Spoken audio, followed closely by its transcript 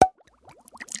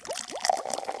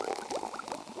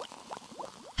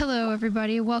Hello,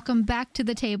 everybody. Welcome back to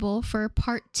the table for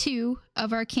part 2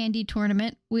 of our candy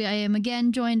tournament. I am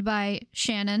again joined by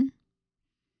Shannon.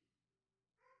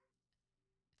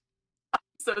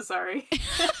 So sorry.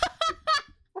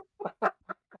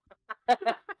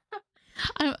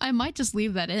 I might just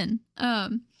leave that in.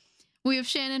 We have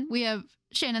Shannon. We have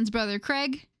Shannon's brother,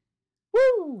 Craig.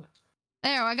 Woo!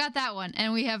 There, I got that one.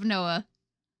 And we have Noah.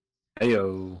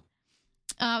 Heyo.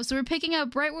 So we're picking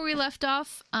up right where we left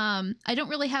off. I don't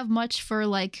really have much for,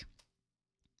 like,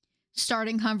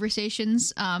 starting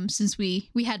conversations, since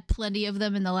we had plenty of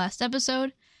them in the last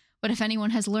episode. But if anyone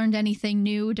has learned anything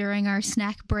new during our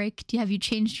snack break, have you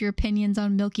changed your opinions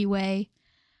on Milky Way?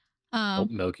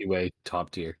 Milky Way,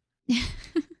 top tier. I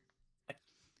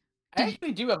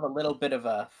actually do have a little bit of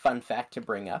a fun fact to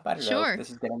bring up. I don't know if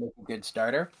this is going to make a good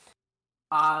starter.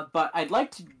 But I'd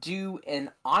like to do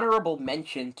an honorable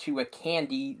mention to a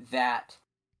candy that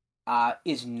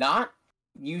is not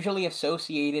usually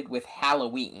associated with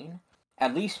Halloween,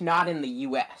 at least not in the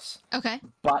U.S. Okay.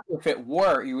 But if it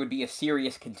were, it would be a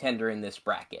serious contender in this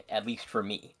bracket, at least for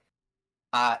me.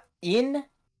 In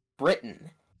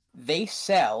Britain, they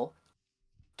sell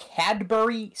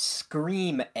Cadbury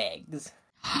Scream Eggs.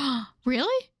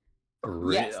 Really?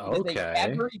 Yes, it's okay. a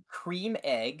Cadbury cream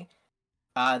egg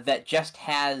that just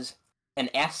has an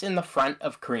S in the front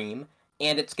of cream,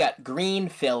 and it's got green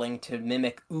filling to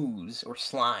mimic ooze or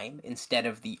slime instead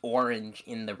of the orange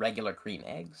in the regular cream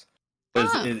eggs.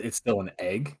 It's still an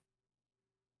egg?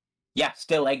 Yeah,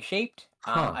 still egg-shaped.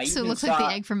 So it looks like the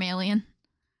egg from Alien.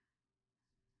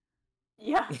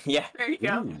 Yeah. Yeah. There you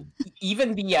go. Ooh.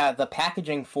 Even the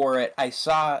packaging for it, I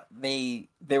saw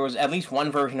there was at least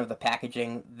one version of the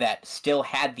packaging that still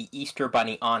had the Easter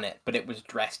bunny on it, but it was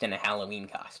dressed in a Halloween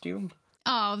costume.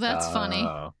 Oh, that's funny.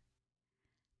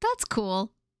 That's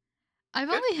cool. I've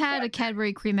only had a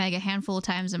Cadbury cream egg a handful of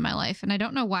times in my life, and I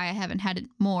don't know why I haven't had it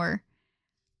more.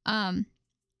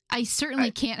 I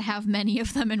certainly can't have many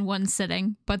of them in one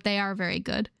sitting, but they are very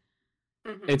good.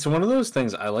 Mm-hmm. It's one of those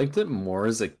things, I liked it more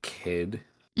as a kid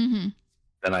Mm-hmm.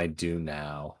 than I do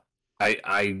now.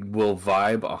 I will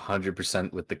vibe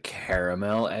 100% with the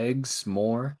caramel eggs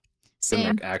more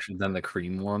Same. than the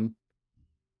cream one.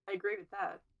 I agree with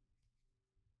that.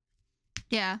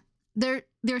 Yeah.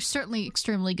 They're certainly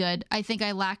extremely good. I think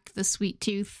I lack the sweet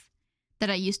tooth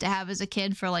that I used to have as a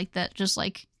kid for, like, that just,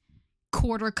 like,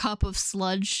 quarter cup of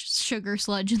sugar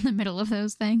sludge in the middle of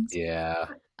those things. Yeah.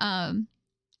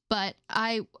 But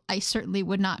I certainly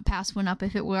would not pass one up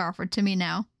if it were offered to me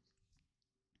now.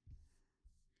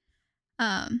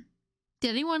 Did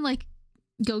anyone, like,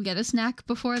 go get a snack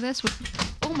before this?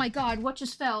 Oh my god, what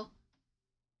just fell?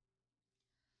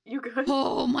 You good?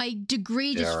 Oh, my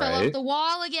degree just fell off the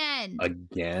wall again.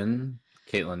 Again?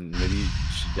 Katelynn, maybe you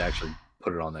should actually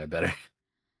put it on there better.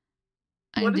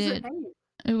 I What is did. it hanging?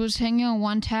 It was hanging on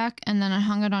one tack, and then I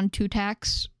hung it on 2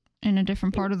 tacks in a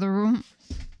different part of the room.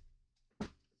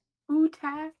 Who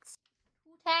tax?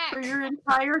 2 tacks? For your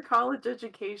entire college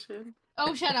education.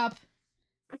 Oh, shut up.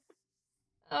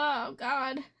 Oh,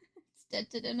 God. It's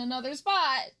dented in another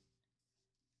spot.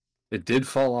 It did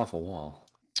fall off a wall.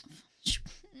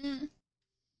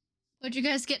 What'd you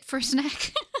guys get for a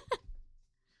snack?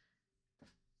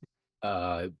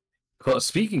 Well,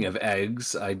 speaking of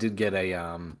eggs, I did get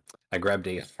I grabbed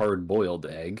a hard-boiled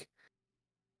egg.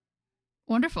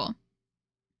 Wonderful.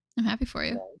 I'm happy for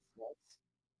you. Nice.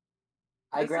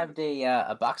 I grabbed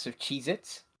a box of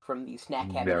Cheez-Its from the snack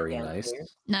cabinet. Very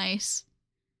downstairs. nice. Nice.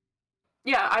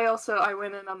 Yeah, I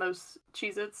went in on those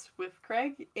Cheez-Its with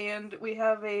Craig, and we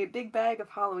have a big bag of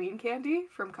Halloween candy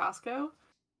from Costco.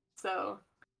 So,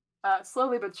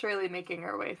 slowly but surely making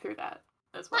our way through that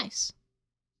as well. Nice.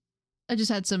 I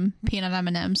just had some peanut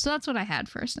M&Ms, so that's what I had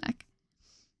for a snack.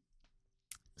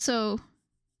 So,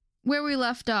 where we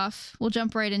left off, we'll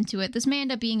jump right into it. This may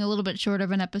end up being a little bit short of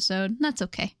an episode. That's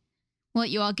okay. We'll let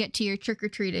you all get to your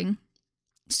trick-or-treating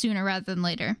sooner rather than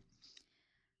later.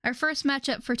 Our first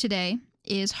matchup for today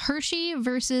is Hershey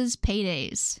versus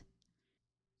Paydays.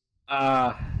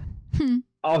 I'll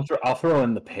throw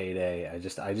in the Payday. I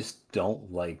just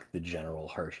don't like the general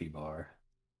Hershey bar.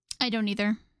 I don't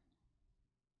either.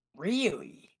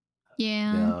 Really?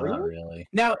 Yeah. No, not really.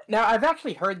 Now I've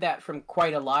actually heard that from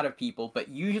quite a lot of people, but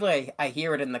usually I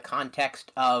hear it in the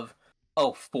context of,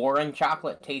 oh, foreign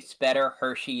chocolate tastes better.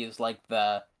 Hershey is like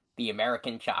the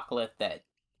American chocolate that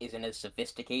isn't as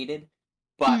sophisticated.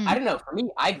 But I don't know, for me,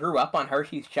 I grew up on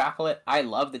Hershey's chocolate. I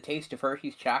love the taste of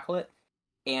Hershey's chocolate.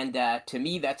 And to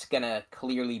me, that's gonna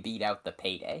clearly beat out the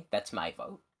Payday. That's my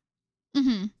vote.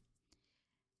 Mm-hmm.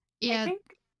 Yeah. I think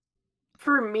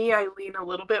for me, I lean a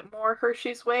little bit more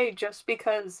Hershey's way, just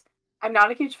because I'm not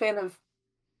a huge fan of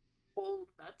whole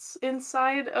nuts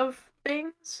inside of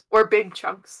things, or big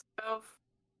chunks of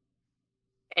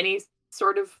any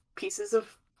sort of pieces of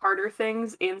harder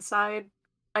things inside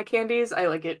my candies. I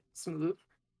like it smooth.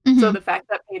 So the fact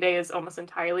that Payday is almost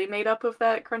entirely made up of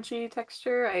that crunchy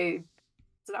texture,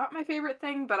 it's not my favorite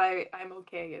thing, but I'm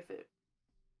okay if it.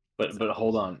 But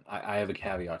hold on, I have a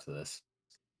caveat to this.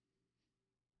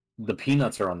 The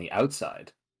peanuts are on the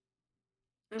outside.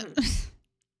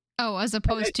 Oh, as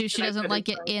opposed to she doesn't like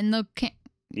it in the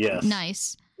Yes.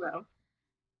 Nice. Well,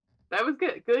 that was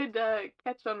good. Good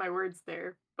catch on my words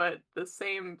there, but the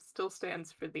same still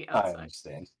stands for the outside. I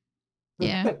understand.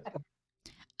 Yeah.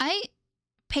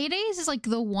 Paydays is like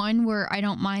the one where I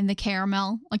don't mind the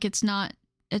caramel. Like it's not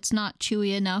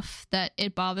chewy enough that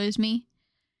it bothers me.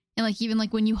 And like even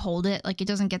like when you hold it, like it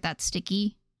doesn't get that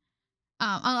sticky.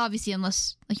 Obviously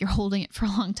unless like you're holding it for a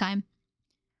long time.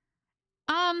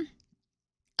 I'm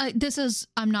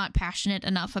not passionate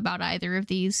enough about either of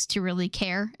these to really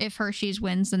care. If Hershey's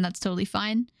wins, then that's totally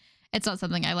fine. It's not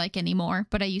something I like anymore,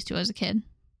 but I used to as a kid.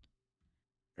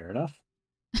 Fair enough.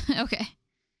 Okay.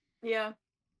 Yeah.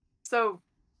 So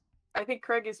I think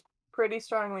Craig is pretty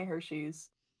strongly Hershey's.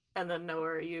 And then Noah,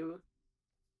 are you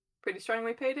pretty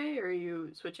strongly Payday, or are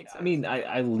you switching sides? I mean,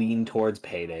 I lean towards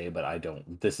Payday, but I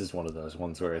don't. This is one of those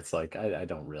ones where it's like, I'm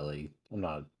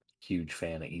not a huge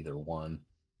fan of either one.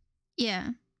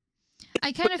 Yeah.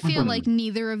 I kind of feel like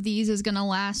neither of these is going to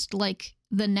last, like,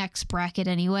 the next bracket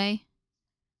anyway.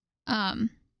 Neither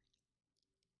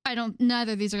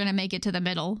of these are going to make it to the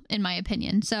middle, in my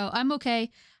opinion. So I'm okay.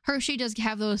 Hershey does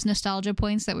have those nostalgia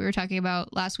points that we were talking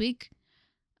about last week.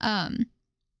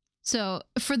 So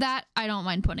for that, I don't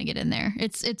mind putting it in there.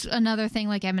 It's another thing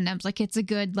like M&M's. Like, it's a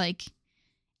good, like,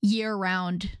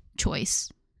 year-round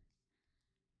choice.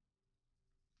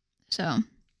 So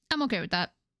I'm okay with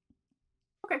that.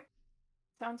 Okay.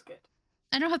 Sounds good.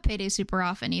 I don't have Payday super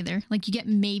often either. Like, you get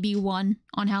maybe one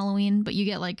on Halloween, but you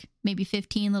get, like, maybe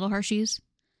 15 little Hershey's.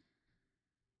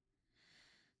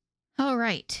 All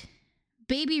right.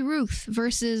 Baby Ruth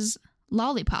versus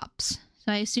Lollipops.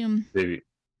 So I assume... Baby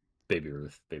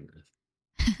Ruth.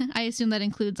 I assume that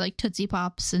includes, like, Tootsie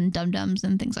Pops and Dum Dums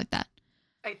and things like that.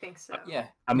 I think so. Yeah.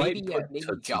 I maybe, might put maybe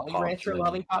Tootsie Jolly Pops Rancher in a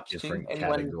lollipops too. different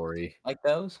Anyone category. like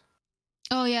those?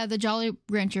 Oh, yeah, the Jolly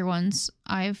Rancher ones.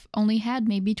 I've only had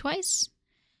maybe twice.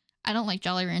 I don't like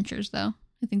Jolly Ranchers, though.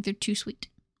 I think they're too sweet.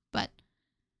 But,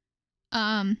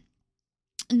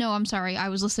 no, I'm sorry. I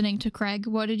was listening to Craig.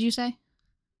 What did you say?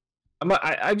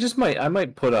 I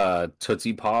might put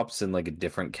Tootsie Pops in like a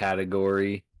different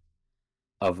category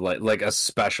of like a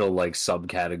special like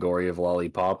subcategory of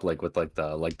lollipop, like with like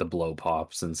the blow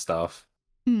pops and stuff.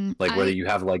 Like whether you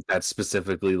have like that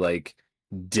specifically like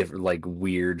different like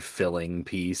weird filling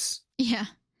piece. Yeah.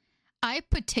 I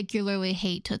particularly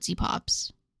hate Tootsie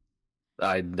Pops.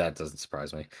 That doesn't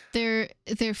surprise me.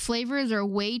 Their flavors are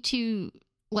way too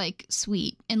like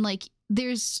sweet, and like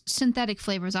there's synthetic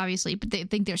flavors obviously, but they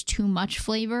think there's too much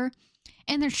flavor,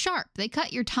 and they're sharp. They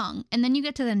cut your tongue, and then you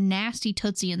get to the nasty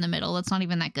Tootsie in the middle. That's not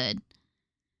even that good.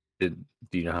 Do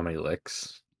you know how many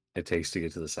licks it takes to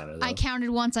get to the center? Though? I counted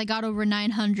once. I got over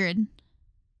 900.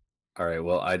 All right.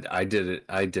 Well, I did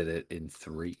it in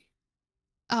 3.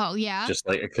 Oh, yeah? Just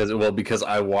like, because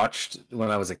I watched,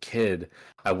 when I was a kid,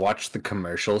 I watched the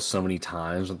commercial so many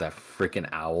times with that freaking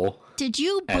owl. Did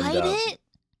you bite it?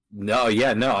 No,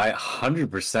 yeah, no, I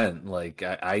 100%, like,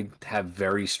 I have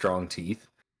very strong teeth.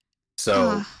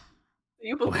 So.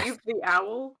 You believe the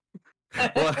owl?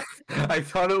 Well, I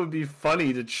thought it would be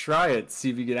funny to try it, see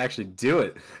if you could actually do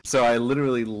it. So I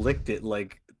literally licked it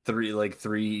like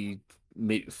three,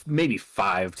 maybe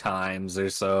 5 times or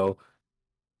so.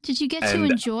 Did you get to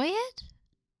enjoy it?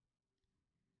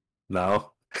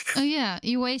 No. Oh yeah,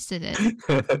 you wasted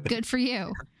it. Good for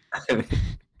you.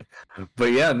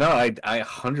 But yeah, no, I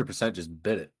 100% just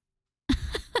bit it.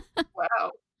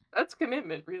 Wow, that's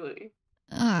commitment, really.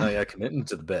 No, yeah, commitment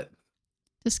to the bit.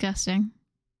 Disgusting.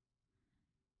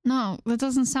 No, that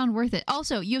doesn't sound worth it.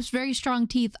 Also, you have very strong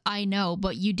teeth, I know,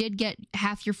 but you did get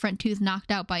half your front tooth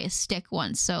knocked out by a stick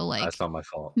once, so like that's not my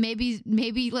fault.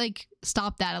 Maybe like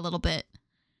stop that a little bit.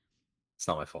 It's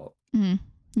not my fault.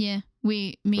 Yeah,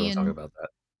 me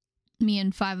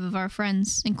and 5 of our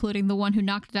friends, including the one who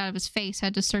knocked it out of his face,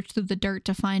 had to search through the dirt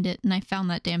to find it, and I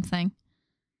found that damn thing.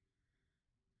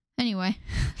 Anyway,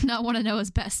 not one of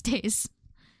Noah's best days.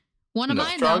 One of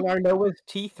mine, strong though. are Noah's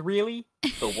teeth, really?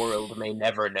 The world may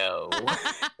never know.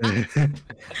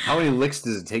 How many licks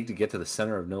does it take to get to the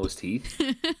center of Noah's teeth?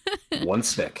 1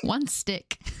 stick. 1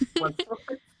 stick.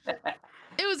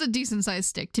 It was a decent sized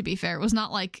stick, to be fair. It was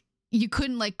not like you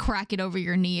couldn't like crack it over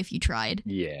your knee if you tried.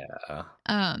 Yeah.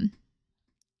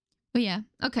 But yeah,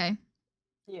 okay.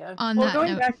 Yeah. On well, that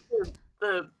going note, back to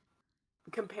the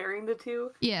comparing the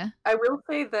two, yeah, I will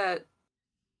say that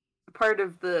part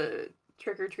of the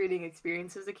trick-or-treating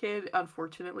experience as a kid,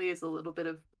 unfortunately, is a little bit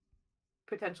of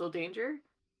potential danger.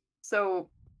 So,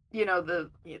 the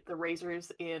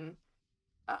razors in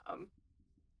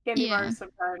candy yeah, bars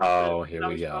sometimes, Oh, the here we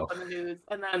numbers show go. up on the news,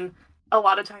 and then a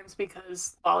lot of times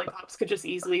because lollipops could just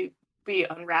easily be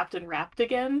unwrapped and wrapped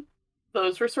again,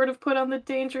 those were sort of put on the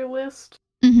danger list.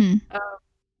 mm-hmm.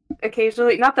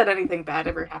 Occasionally, not that anything bad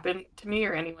ever happened to me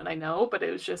or anyone I know, but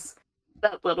it was just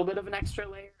that little bit of an extra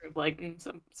layer of like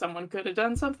someone could have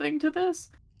done something to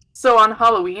this. So on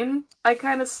Halloween, I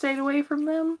kind of stayed away from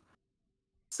them.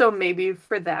 So maybe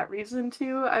for that reason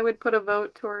too, I would put a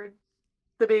vote toward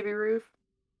the Baby Ruth.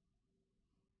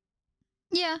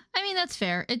 Yeah, I mean that's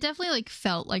fair. It definitely like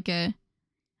felt like a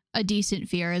decent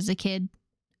fear as a kid.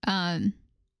 But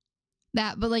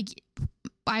like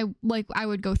I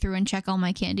would go through and check all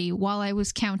my candy while I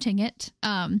was counting it.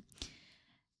 And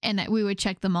we would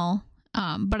check them all.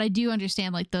 But I do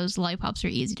understand like those lollipops are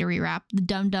easy to rewrap. The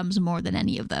Dum Dums more than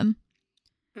any of them.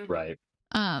 Right.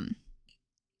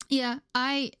 Yeah,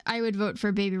 I would vote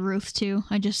for Baby Ruth too.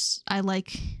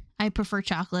 I prefer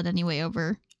chocolate anyway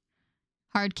over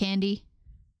hard candy.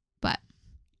 But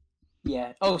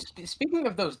Yeah. Oh, speaking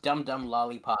of those Dum Dum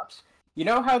lollipops, you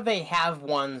know how they have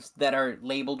ones that are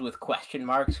labeled with question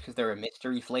marks because they're a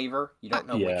mystery flavor? You don't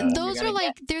know which Yeah. one those you're are gonna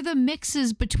like they're the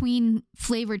mixes between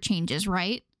flavor changes,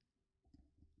 right?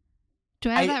 Do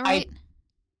I have that right?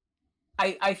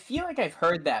 I feel like I've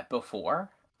heard that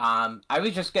before. I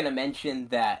was just gonna mention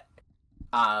that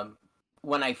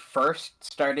when I first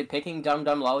started picking Dum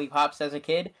Dum lollipops as a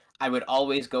kid, I would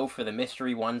always go for the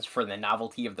mystery ones for the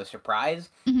novelty of the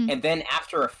surprise. Mm-hmm. And then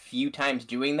after a few times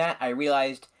doing that, I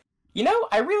realized,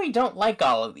 I really don't like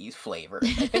all of these flavors.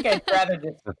 I think I'd rather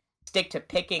just stick to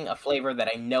picking a flavor that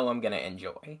I know I'm gonna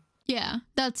enjoy. Yeah,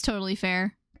 that's totally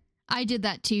fair. I did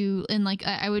that too, and like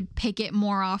I would pick it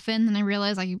more often, and I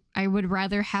realized I would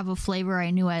rather have a flavor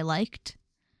I knew I liked.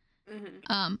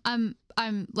 Mm-hmm.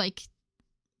 I'm like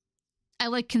I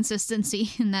like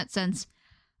consistency in that sense.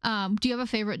 Do you have a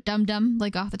favorite Dum Dum,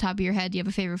 like off the top of your head? Do you have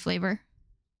a favorite flavor?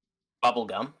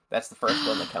 Bubblegum. That's the first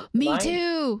one that comes to Me mind.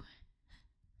 too.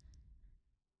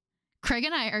 Craig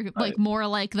and I are like more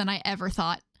alike than I ever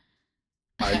thought.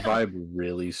 I vibe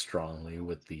really strongly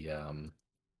with the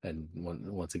and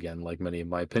once again, like many of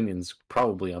my opinions,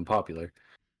 probably unpopular.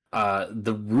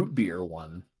 The root beer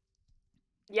one.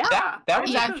 Yeah, That was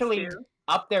I like those actually too.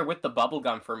 up there with the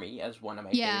bubblegum for me as one of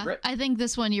my favorites. I think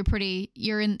this one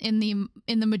you're in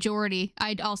the majority.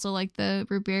 I'd also like the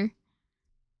root beer.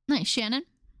 Nice, Shannon?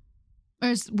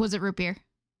 Or was it root beer?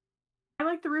 I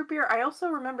like the root beer. I also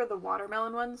remember the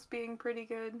watermelon ones being pretty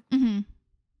good. Mm-hmm.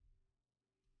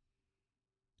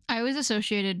 I always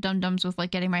associated Dum Dums with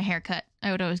like getting my hair cut.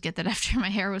 I would always get that after my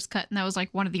hair was cut, and that was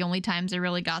like one of the only times I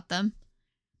really got them.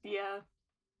 Yeah.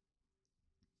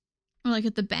 Or like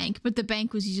at the bank, but the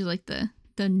bank was usually like the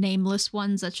nameless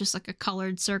ones that's just like a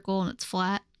colored circle and it's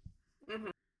flat. Mm-hmm.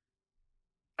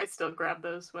 I still grab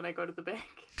those when I go to the bank.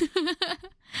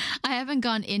 I haven't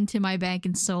gone into my bank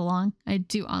in so long. I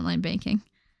do online banking.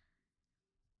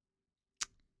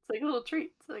 It's like a little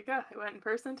treat. It's like, I went in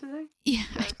person today. Yeah,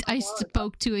 I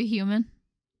spoke to a human.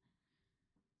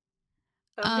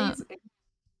 Amazing.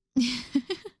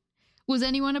 Was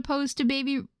anyone opposed to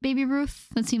Baby Ruth?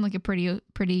 That seemed like a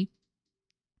pretty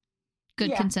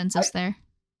good consensus there.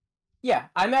 Yeah,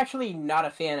 I'm actually not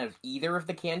a fan of either of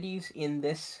the candies in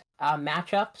this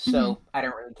matchup, so I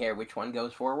don't really care which one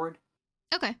goes forward.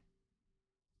 Okay.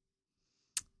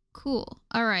 Cool.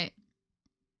 All right.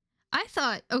 I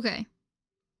thought, okay,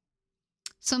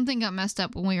 something got messed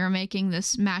up when we were making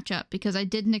this matchup because I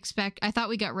thought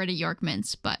we got rid of York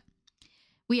Mints, but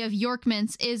we have York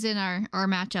Mints is in our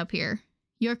matchup here.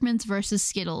 York Mints versus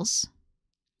Skittles.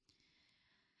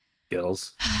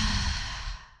 Skittles.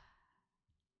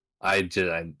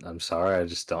 I'm sorry, I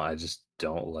just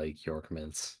don't like York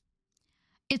Mints.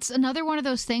 It's another one of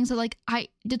those things that like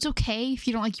it's okay if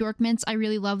you don't like York Mints. I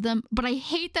really love them, but I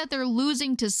hate that they're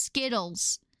losing to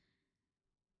Skittles.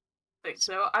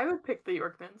 So I would pick the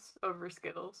York Mints over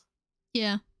Skittles.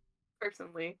 Yeah.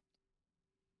 Personally.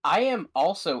 I am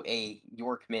also a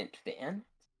York Mint fan.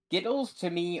 Skittles to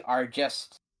me are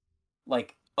just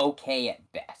like okay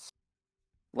at best.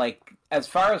 Like as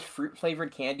far as fruit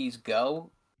flavored candies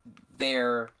go,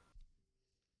 they're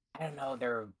kind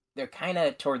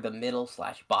of toward the middle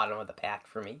 / bottom of the pack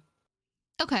for me.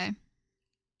 Okay.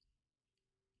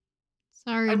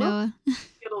 Sorry, I Noah.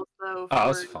 Skittles though Oh,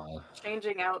 that's for fine.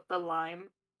 changing out the lime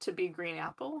to be green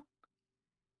apple.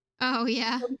 Oh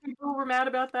yeah. Some people were mad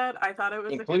about that. I thought it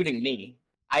was including me.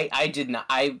 I did not.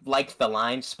 I liked the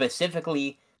lime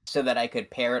specifically so that I could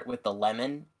pair it with the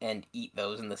lemon and eat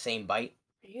those in the same bite.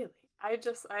 Really? I like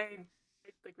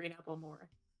the green apple more.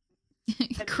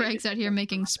 Craig's out here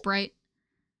making Sprite.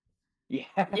 Yeah.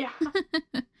 Yeah.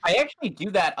 I actually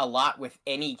do that a lot with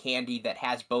any candy that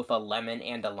has both a lemon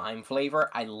and a lime flavor.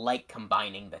 I like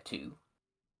combining the two.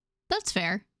 That's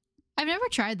fair. I've never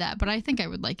tried that, but I think I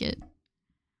would like it.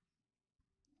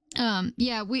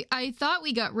 Yeah, I thought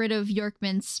we got rid of York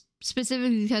Mints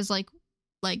specifically because like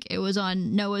it was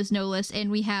on Noah's no list, and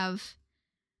we have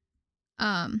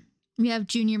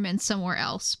Junior Mints somewhere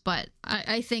else, but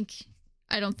I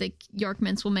don't think York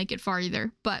Mints will make it far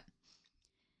either. But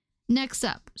next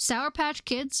up, Sour Patch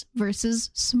Kids versus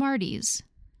Smarties.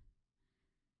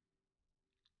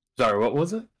 Sorry, what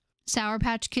was it? Sour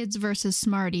Patch Kids versus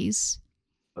Smarties.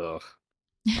 Ugh.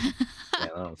 Yeah, I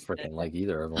don't freaking like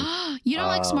either of them. You don't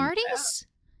like Smarties?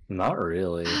 Not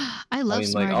really. I love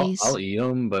Smarties. I'll eat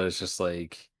them, but it's just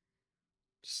like,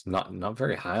 just not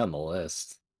very high on the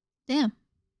list. Damn.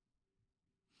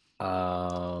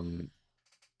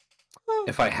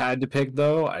 If I had to pick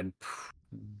though, I'd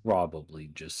probably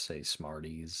just say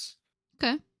Smarties.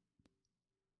 Okay.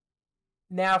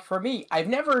 Now, for me, I've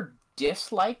never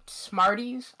disliked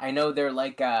Smarties. I know they're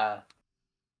like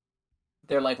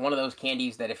one of those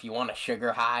candies that if you want a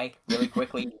sugar high really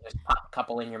quickly, you just pop a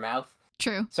couple in your mouth.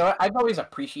 True. So I've always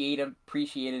appreciated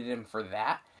them for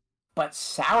that. But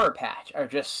Sour Patch are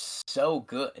just so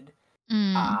good.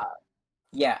 Yeah,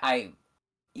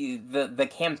 the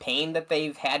campaign that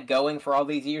they've had going for all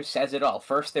these years says it all.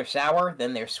 First they're sour,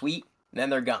 then they're sweet, then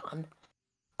they're gone.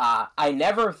 I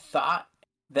never thought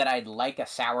that I'd like a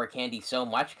sour candy so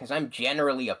much because I'm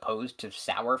generally opposed to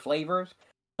sour flavors.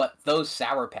 But those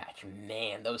Sour Patch,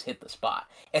 man, those hit the spot.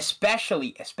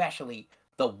 Especially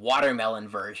the watermelon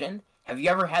version. Have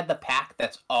you ever had the pack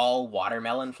that's all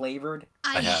watermelon flavored?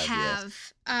 I have.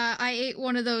 Yes. I ate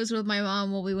one of those with my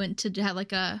mom while we went to have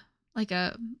like a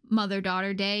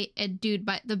mother-daughter day, and dude,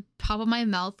 the top of my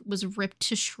mouth was ripped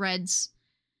to shreds.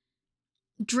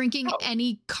 Drinking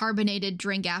any carbonated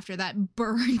drink after that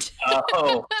burned.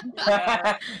 Oh.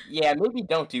 Yeah, maybe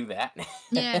don't do that.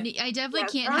 Yeah, I definitely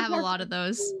can't have a lot of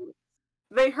those.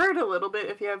 They hurt a little bit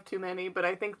if you have too many, but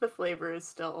I think the flavor is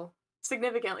still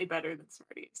significantly better than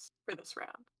Smarties for this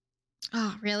round.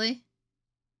 Oh, really?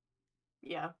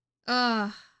 Yeah.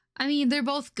 I mean, they're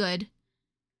both good.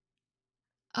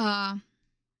 I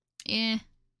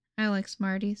like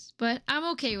Smarties, but I'm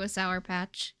okay with Sour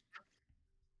Patch.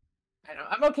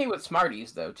 I'm okay with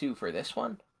Smarties, though, too, for this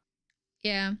one.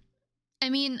 Yeah. I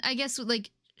mean, I guess,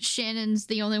 like, Shannon's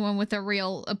the only one with a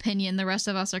real opinion. The rest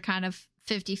of us are kind of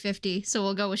 50-50, so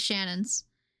we'll go with Shannon's.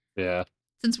 Yeah.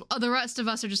 Since the rest of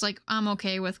us are just like, I'm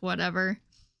okay with whatever.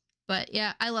 But,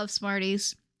 yeah, I love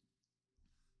Smarties.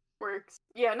 Works.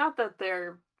 Yeah, not that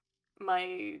they're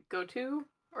my go-to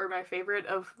or my favorite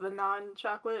of the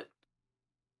non-chocolate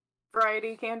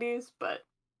variety candies, but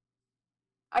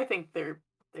I think they're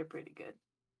pretty good.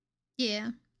 Yeah.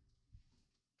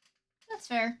 That's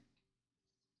fair.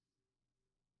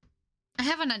 I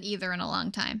haven't had either in a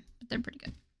long time, but they're pretty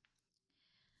good.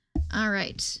 All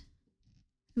right.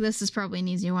 This is probably an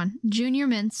easy one. Junior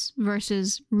Mints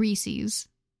versus Reese's.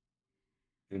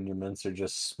 Junior Mints are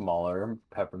just smaller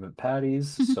peppermint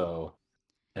patties, so...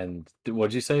 And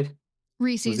what'd you say?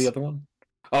 Reese's. What was the other one?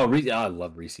 Oh, I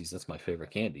love Reese's. That's my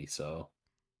favorite candy, so...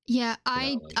 Yeah,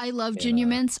 I love Junior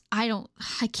Mints. I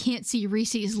can't see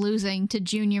Reese's losing to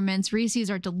Junior Mints. Reese's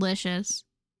are delicious.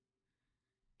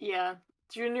 Yeah,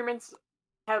 Junior Mints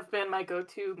have been my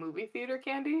go-to movie theater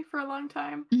candy for a long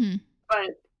time. Mm-hmm.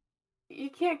 But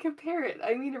you can't compare it.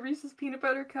 I mean, a Reese's Peanut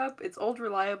Butter Cup, it's old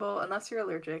reliable, unless you're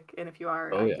allergic, and if you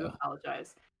are, I do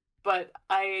apologize. But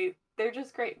they're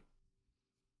just great.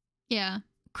 Yeah.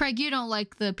 Craig, you don't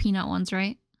like the peanut ones,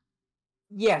 right?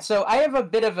 Yeah, so I have a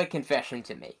bit of a confession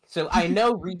to make. So I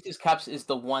know Reese's Cups is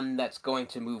the one that's going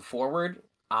to move forward,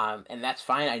 and that's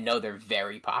fine. I know they're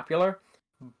very popular,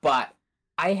 but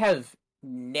I have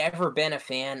never been a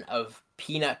fan of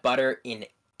peanut butter in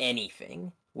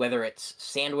anything, whether it's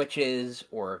sandwiches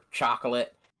or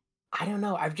chocolate. I don't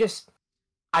know. I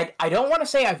don't want to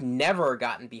say I've never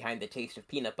gotten behind the taste of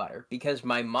peanut butter, because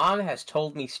my mom has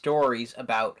told me stories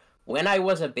about when I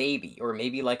was a baby, or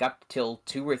maybe like up till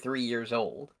 2 or 3 years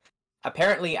old.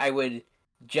 Apparently I would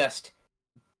just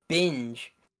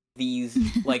binge these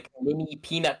like mini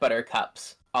peanut butter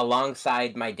cups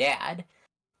alongside my dad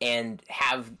and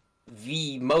have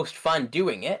the most fun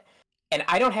doing it. And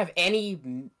I don't have any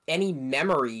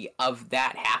memory of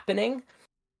that happening,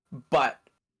 but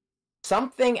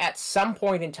something at some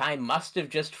point in time must have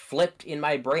just flipped in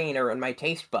my brain or in my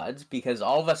taste buds, because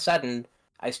all of a sudden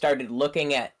I started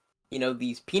looking at,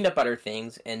 these peanut butter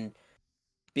things and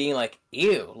being like,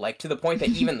 ew, like to the point that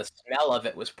even the smell of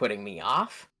it was putting me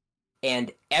off.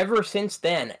 And ever since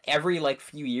then, every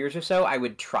few years or so, I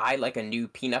would try a new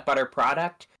peanut butter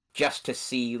product just to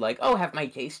see have my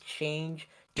taste change?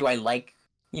 Do I like,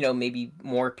 maybe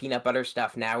more peanut butter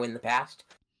stuff now in the past?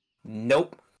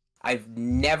 Nope. I've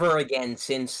never again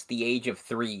since the age of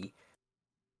 3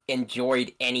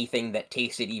 enjoyed anything that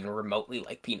tasted even remotely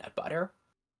like peanut butter.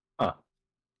 Huh.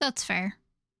 That's fair.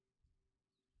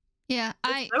 Yeah,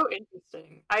 It's so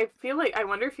interesting. I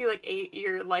wonder if you ate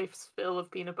your life's fill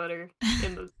of peanut butter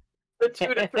in the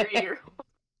 2 to 3 year old.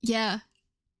 Yeah.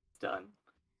 Done.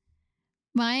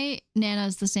 My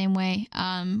Nana's the same way.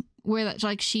 Where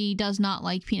she does not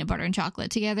like peanut butter and chocolate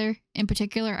together in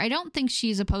particular. I don't think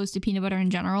she's opposed to peanut butter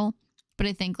in general, but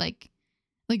I think like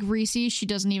Reese's she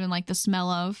doesn't even like the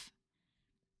smell of.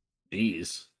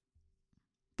 Jeez.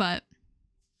 But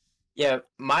yeah,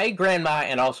 my grandma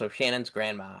and also Shannon's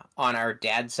grandma on our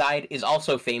dad's side is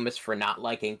also famous for not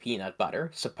liking peanut butter.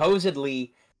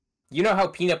 Supposedly, you know how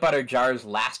peanut butter jars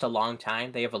last a long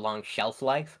time? They have a long shelf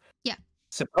life. Yeah.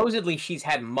 Supposedly, she's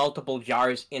had multiple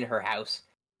jars in her house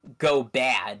go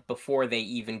bad before they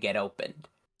even get opened.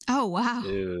 Oh, wow.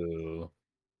 Ew.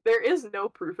 There is no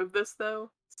proof of this,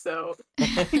 though, so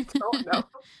I don't know.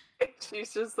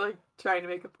 She's just, trying to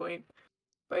make a point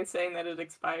by saying that it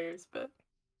expires, but...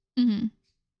 Mm-hmm.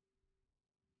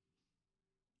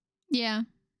 Yeah.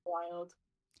 Wild.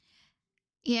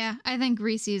 Yeah, I think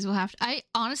Reese's will have to...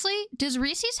 does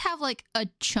Reese's have, a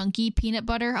chunky peanut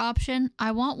butter option?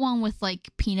 I want one with,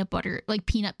 peanut butter,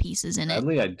 peanut pieces in it.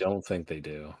 Sadly, I don't think they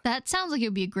do. That sounds like it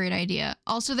would be a great idea.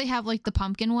 Also, they have, the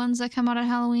pumpkin ones that come out at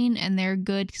Halloween, and they're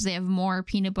good because they have more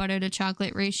peanut butter to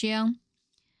chocolate ratio.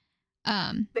 They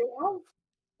have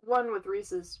one with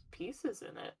Reese's Pieces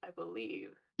in it, I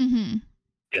believe. Mm-hmm.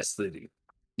 Yes, they do.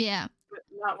 Yeah. But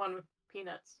not one with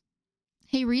peanuts.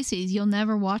 Hey, Reese's, you'll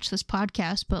never watch this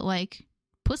podcast, but,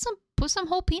 put some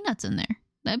whole peanuts in there.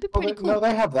 That'd be pretty cool. No,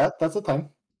 they have that. That's a thing.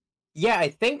 Yeah, I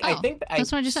think I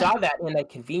that's what I just saw said. that in a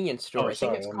convenience store. I think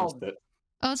Sorry, it's I called. missed it.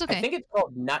 Oh, it's okay. I think it's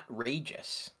called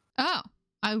Nutrageous. Oh,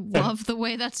 I love the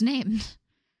way that's named.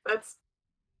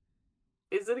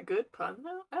 Is it a good pun,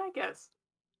 though? I guess.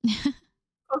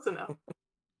 Close enough.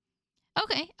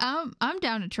 Okay, I'm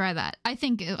down to try that. I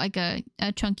think a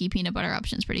chunky peanut butter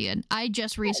option is pretty good. I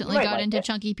just recently got into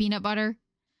chunky peanut butter.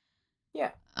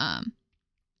 Yeah.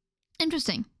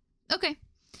 Interesting. Okay.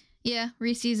 Yeah,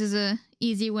 Reese's is a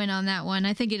easy win on that one.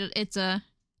 I think it's a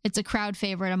crowd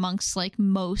favorite amongst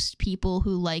most people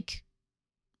who like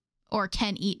or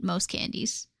can eat most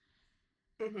candies.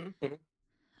 Mm-hmm.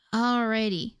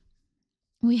 Alrighty.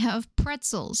 We have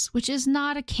pretzels, which is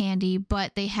not a candy,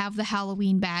 but they have the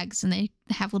Halloween bags and they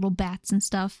have little bats and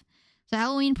stuff. So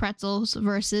Halloween pretzels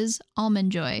versus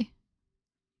Almond Joy.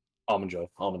 Almond Joy,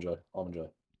 Almond Joy, Almond Joy.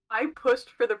 I pushed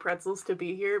for the pretzels to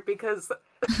be here because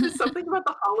something about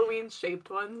the Halloween-shaped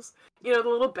ones, the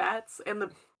little bats and the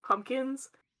pumpkins,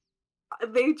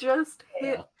 they just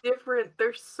hit different.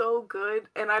 They're so good,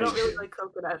 and I don't really like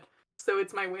coconut, so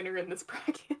it's my winner in this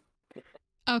bracket.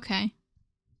 Okay.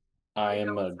 I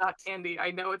know it's not candy.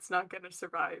 I know it's not going to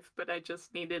survive, but I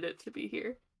just needed it to be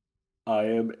here. I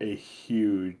am a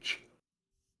huge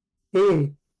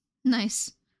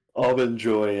Nice. Almond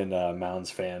Joy and Mounds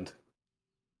fan.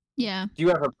 Yeah. Do you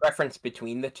have a preference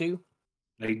between the two?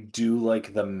 I do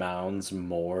like the Mounds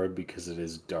more because it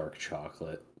is dark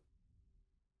chocolate.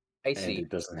 I see. And it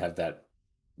doesn't have that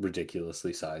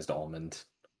ridiculously sized almond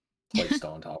placed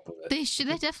on top of it. They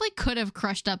definitely could have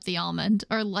crushed up the almond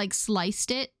or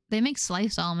sliced it. They make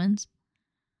sliced almonds.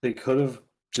 They could have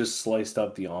just sliced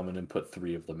up the almond and put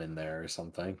 3 of them in there or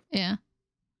something. Yeah.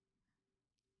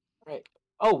 Right.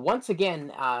 Oh, once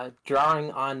again,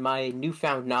 drawing on my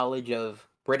newfound knowledge of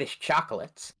British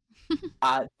chocolates,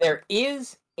 there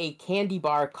is a candy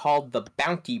bar called the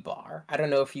Bounty Bar. I don't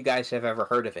know if you guys have ever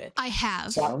heard of it. I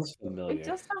have. Sounds familiar. It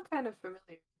does sound kind of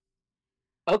familiar.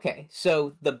 Okay,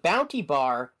 so the Bounty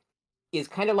Bar is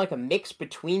kind of like a mix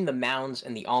between the Mounds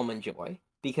and the Almond Joy,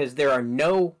 because there are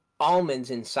no almonds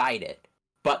inside it,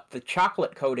 but the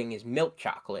chocolate coating is milk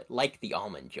chocolate, like the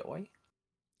Almond Joy.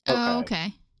 Oh,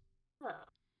 okay.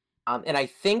 And I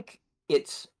think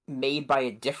it's made by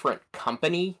a different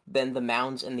company than the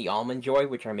Mounds and the Almond Joy,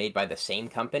 which are made by the same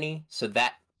company, so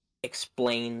that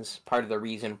explains part of the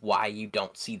reason why you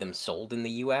don't see them sold in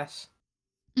the US.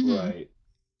 Mm-hmm. Right.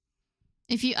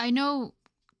 I know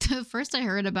the first I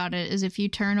heard about it is if you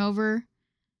turn over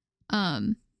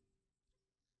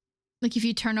like if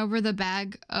you turn over the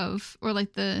bag of, or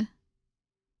like the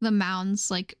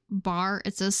Mounds like bar,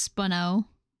 it says Spun-O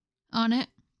on it.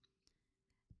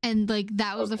 And like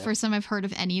that was the first time I've heard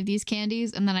of any of these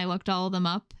candies, and then I looked all of them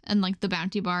up, and like the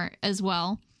Bounty Bar as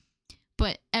well.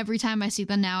 But every time I see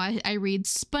them now, I read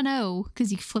Spun-O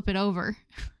because you flip it over.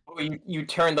 Oh, you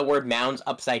turn the word Mounds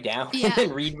upside down Yeah,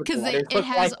 and read what the because letters it look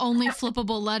has like. only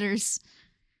flippable letters.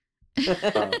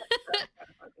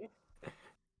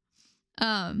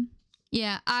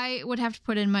 Yeah, I would have to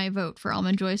put in my vote for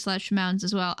Almond Joy / Mounds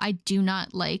as well. I do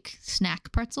not like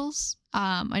snack pretzels.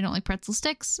 I don't like pretzel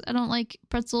sticks. I don't like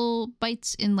pretzel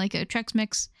bites in like a Trex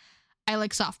Mix. I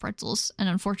like soft pretzels, and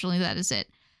unfortunately that is it.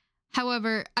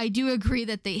 However, I do agree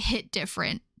that they hit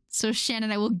different. So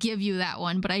Shannon, I will give you that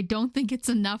one, but I don't think it's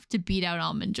enough to beat out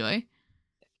Almond Joy.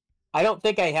 I don't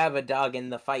think I have a dog in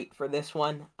the fight for this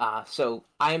one. So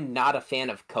I'm not a fan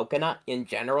of coconut in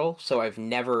general, so I've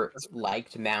never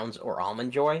liked Mounds or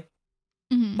Almond Joy.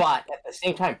 Mm-hmm. But at the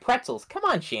same time, pretzels. Come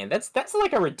on, Shan. That's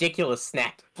like a ridiculous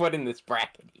snack to put in this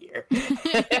bracket here.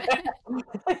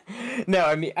 No,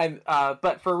 I mean,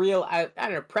 but for real, I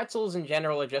don't know. Pretzels in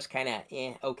general are just kind of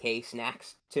okay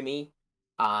snacks to me.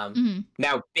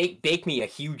 Now bake me a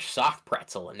huge soft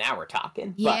pretzel, and now we're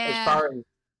talking. Yeah. But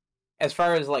as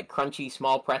far as like crunchy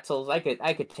small pretzels, I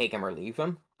could take them or leave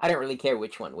them. I don't really care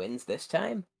which one wins this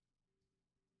time.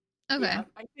 Okay. Yeah,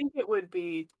 I think it would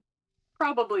be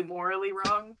probably morally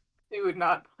wrong to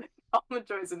not put Almond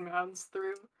Joys and Mounds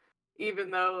through,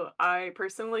 even though I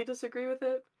personally disagree with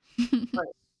it. But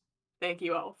thank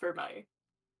you all for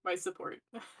my support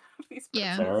of these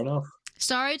Yeah. Fair enough.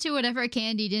 Sorry to whatever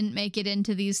candy didn't make it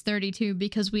into these 32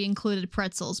 because we included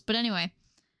pretzels. But anyway.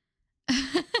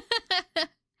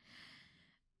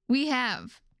 We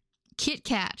have Kit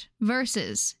Kat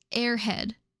versus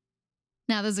Airhead.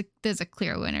 Now there's a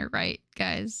clear winner, right,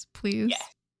 guys? Please. Yeah.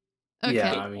 Okay.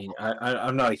 Yeah, I mean,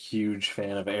 I'm not a huge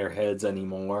fan of Airheads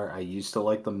anymore. I used to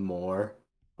like them more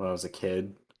when I was a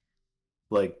kid.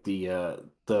 Like the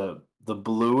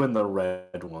blue and the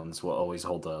red ones will always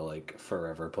hold a like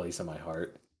forever place in my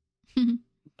heart.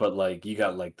 But like you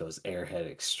got like those Airhead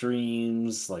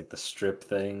Extremes, like the strip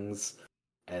things,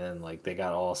 and then like they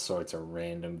got all sorts of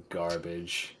random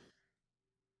garbage.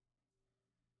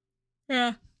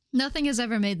 Yeah. Nothing has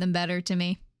ever made them better to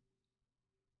me.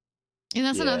 And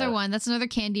that's another one. That's another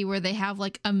candy where they have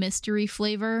like a mystery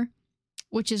flavor,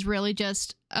 which is really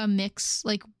just a mix,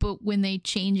 like, but when they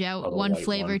change out one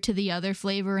flavor to the other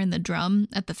flavor in the drum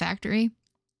at the factory,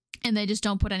 and they just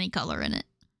don't put any color in it.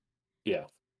 Yeah.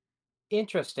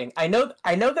 Interesting. I know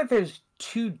that there's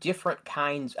two different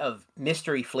kinds of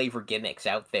mystery flavor gimmicks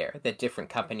out there that different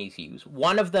companies use.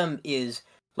 One of them is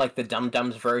like the Dum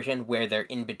Dums version, where they're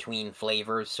in between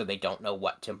flavors, so they don't know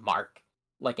what to mark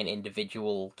like an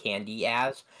individual candy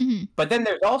as. Mm-hmm. But then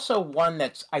there's also one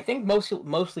that's, I think,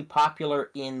 mostly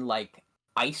popular in like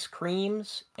ice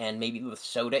creams and maybe the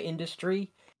soda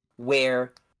industry,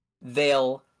 where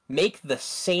they'll make the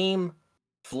same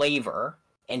flavor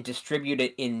and distribute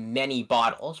it in many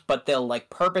bottles, but they'll like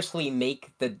purposely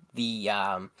make the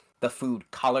food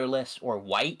colorless or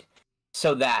white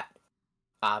so that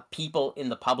people in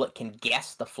the public can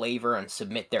guess the flavor and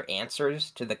submit their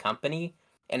answers to the company.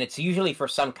 And it's usually for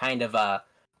some kind of a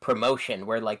promotion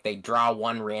where like they draw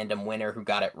one random winner who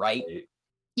got it right.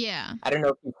 Yeah. I don't know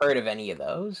if you've heard of any of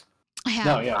those. I have.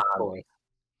 No, yeah, of course.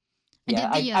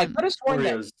 I could have sworn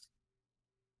that.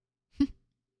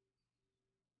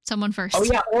 Someone first. Oh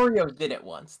yeah, Oreos did it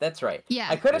once. That's right. Yeah.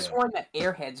 I could have sworn that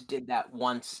Airheads did that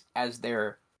once as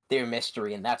their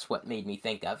mystery, and that's what made me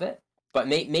think of it. But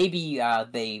maybe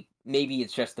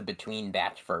it's just the between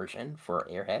batch version for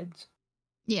Airheads.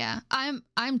 Yeah,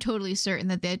 I'm totally certain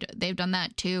that they've done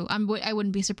that too. I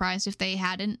wouldn't be surprised if they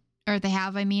hadn't, or they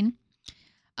have. I mean,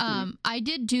 I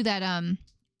did do that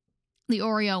the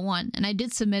Oreo one, and I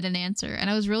did submit an answer, and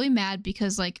I was really mad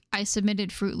because like I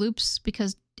submitted Fruit Loops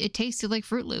because it tasted like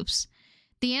Fruit Loops.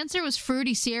 The answer was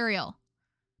fruity cereal,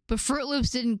 but Fruit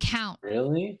Loops didn't count.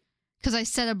 Really? Because I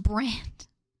said a brand.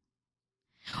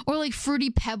 Or like Fruity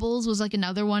Pebbles was like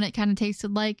another one it kind of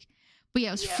tasted like. But yeah,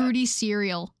 it was fruity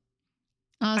cereal.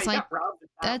 I was like,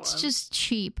 that's just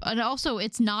cheap. And also,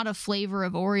 it's not a flavor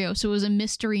of Oreo, so it was a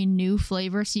mystery new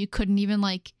flavor, so you couldn't even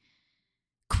like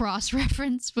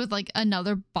cross-reference with like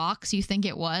another box you think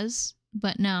it was.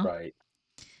 But no. Right.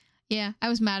 Yeah, I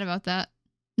was mad about that.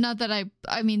 Not that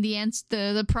I mean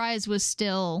the prize was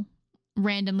still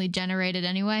randomly generated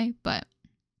anyway, but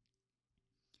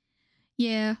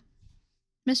yeah.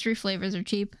 Mystery flavors are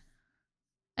cheap.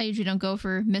 I usually don't go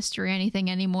for mystery anything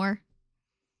anymore.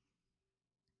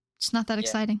 It's not that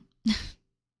exciting.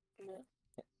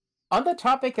 On the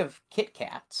topic of Kit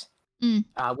Kats, Mm.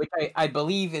 which I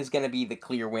believe is going to be the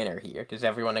clear winner here. Does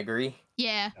everyone agree?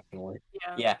 Yeah. Definitely.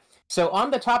 Yeah. So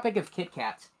on the topic of Kit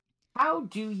Kats, how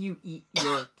do you eat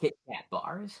your Kit Kat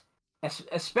bars?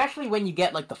 Especially when you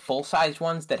get like the full-size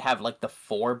ones that have like the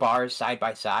 4 bars side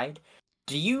by side.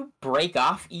 Do you break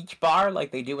off each bar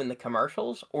like they do in the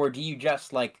commercials, or do you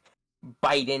just like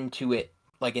bite into it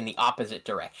like in the opposite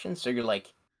direction? So you're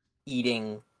like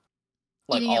eating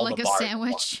like Eating it all like the a bars.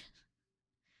 sandwich.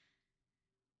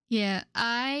 Yeah,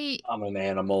 I'm an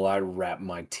animal. I wrap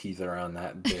my teeth around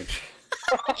that bitch.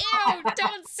 Ew,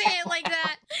 don't say it like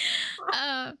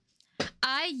that.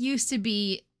 I used to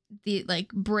be the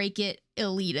like break it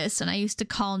elitist, and I used to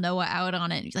call Noah out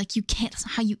on it. Like, you can't, that's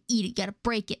not how you eat it, you gotta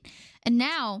break it. And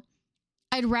now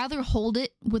I'd rather hold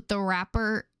it with the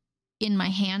wrapper in my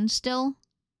hand still,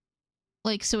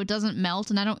 like, so it doesn't melt,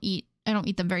 and I don't eat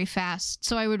them very fast.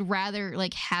 So I would rather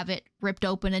like have it ripped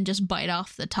open and just bite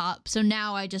off the top. So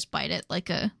now I just bite it like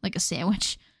a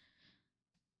sandwich.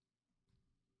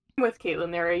 With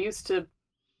Katelynn there, I used to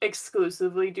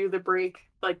exclusively do the break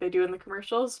like they do in the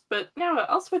commercials, but now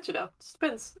I'll switch it up. Just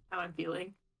depends how I'm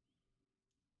feeling.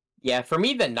 Yeah, for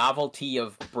me, the novelty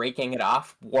of breaking it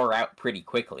off wore out pretty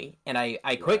quickly, and I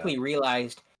quickly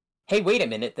realized, hey, wait a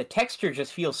minute, the texture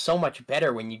just feels so much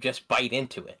better when you just bite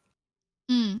into it.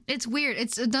 It's weird.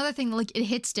 It's another thing, like, it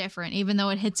hits different, even though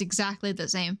it hits exactly the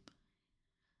same.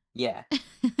 Yeah.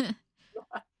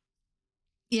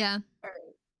 Yeah.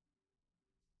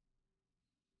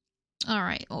 All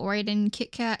right, we'll write in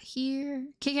Kit Kat here.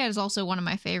 Kit Kat is also one of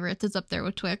my favorites. It's up there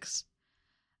with Twix.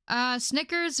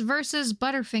 Snickers versus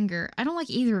Butterfinger. I don't like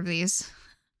either of these.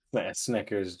 Yeah,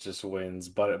 Snickers just wins.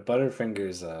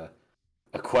 Butterfinger's a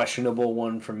questionable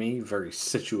one for me. Very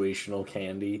situational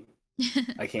candy.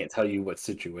 I can't tell you what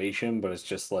situation, but it's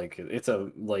just like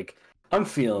I'm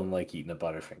feeling like eating a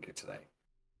Butterfinger today.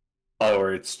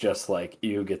 Or it's just like,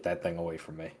 you get that thing away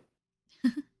from me.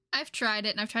 I've tried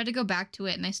it, and I've tried to go back to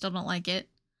it, and I still don't like it.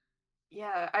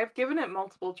 Yeah, I've given it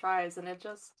multiple tries, and it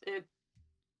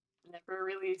never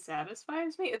really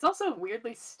satisfies me. It's also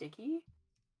weirdly sticky,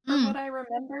 from what I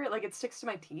remember. Like, it sticks to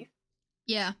my teeth.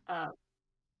 Yeah.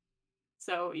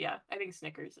 So yeah, I think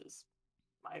Snickers is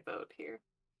my vote here.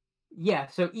 Yeah,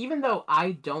 so even though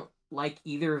I don't like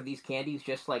either of these candies,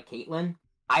 just like Katelynn,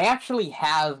 I actually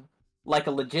have like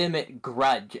a legitimate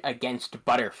grudge against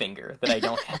Butterfinger that I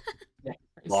don't have.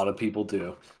 A lot of people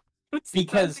do.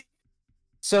 Because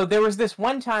so there was this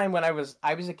one time when I was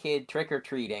a kid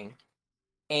trick-or-treating,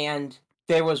 and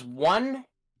there was one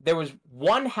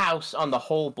house on the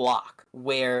whole block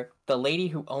where the lady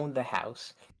who owned the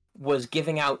house was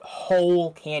giving out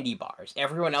whole candy bars.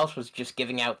 Everyone else was just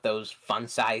giving out those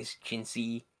fun-sized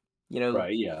chintzy,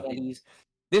 Right, yeah. candies.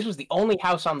 This was the only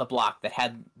house on the block that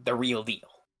had the real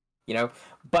deal,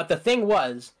 But the thing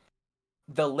was,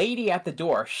 the lady at the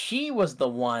door, she was the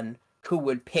one who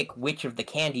would pick which of the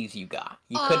candies you got.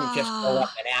 You couldn't just go up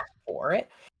and ask for it.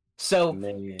 So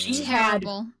she had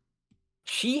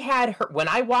her, when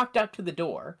I walked up to the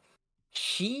door,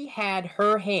 she had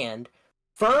her hand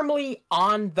firmly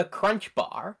on the Crunch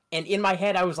Bar, and in my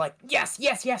head I was like, yes,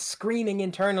 yes, yes, screaming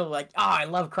internally like, I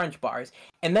love Crunch Bars.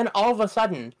 And then all of a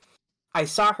sudden, I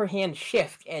saw her hand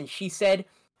shift, and she said,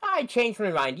 I changed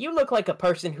my mind. You look like a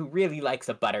person who really likes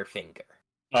a Butterfinger.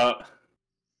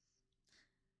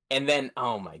 And then,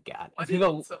 oh my god.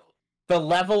 The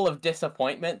level of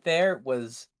disappointment there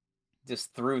was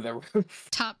just through the roof.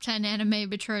 Top 10 anime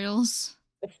betrayals.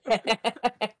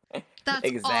 That's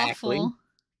exactly. awful.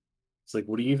 It's like,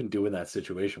 what do you even do in that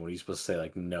situation? What are you supposed to say?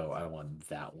 Like, no, I want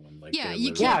that one. Like, yeah,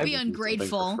 you can't be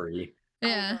ungrateful.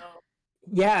 Yeah.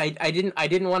 Yeah, I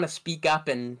didn't want to speak up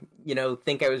and,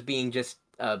 think I was being just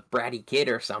a bratty kid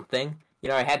or something.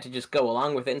 I had to just go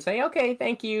along with it and say, okay,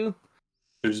 thank you.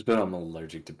 There's been, I'm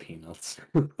allergic to peanuts.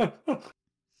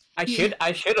 I should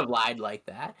have lied like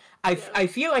that. I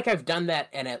feel like I've done that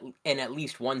in at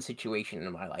least one situation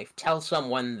in my life. Tell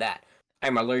someone that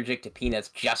I'm allergic to peanuts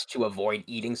just to avoid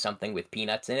eating something with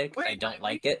peanuts in it because I don't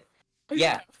like it.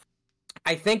 Yeah.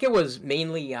 I think it was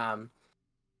mainly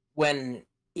when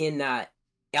in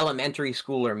elementary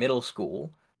school or middle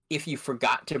school, if you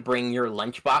forgot to bring your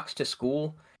lunchbox to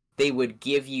school, they would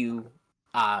give you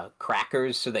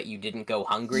crackers so that you didn't go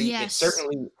hungry. Yes.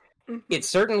 It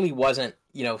certainly wasn't,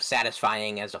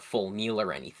 satisfying as a full meal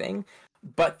or anything,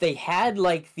 but they had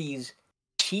like these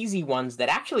cheesy ones that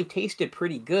actually tasted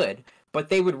pretty good, but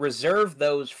they would reserve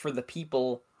those for the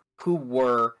people who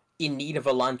were in need of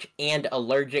a lunch and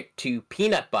allergic to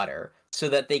peanut butter so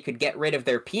that they could get rid of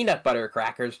their peanut butter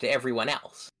crackers to everyone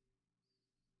else.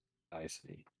 I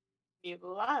see. You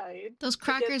lied. Those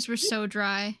crackers were so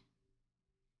dry.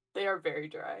 They are very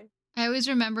dry. I always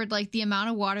remembered, like, the amount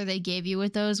of water they gave you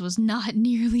with those was not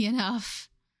nearly enough.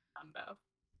 No.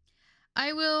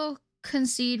 I will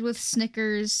concede with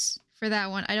Snickers for that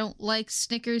one. I don't like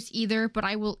Snickers either, but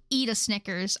I will eat a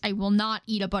Snickers. I will not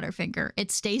eat a Butterfinger.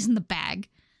 It stays in the bag.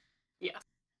 Yes.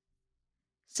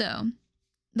 So,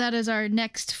 that is our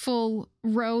next full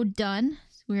row done.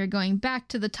 So we are going back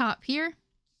to the top here.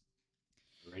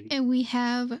 Ready? And we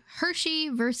have Hershey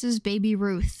versus Baby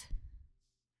Ruth.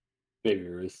 Baby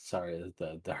Ruth, sorry,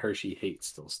 the Hershey hate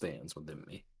still stands within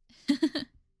me.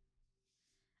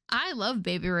 I love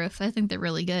Baby Ruth. I think they're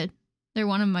really good. They're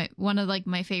one of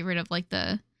my favorite of like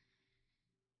the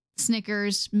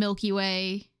Snickers, Milky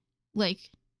Way, like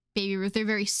Baby Ruth. They're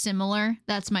very similar.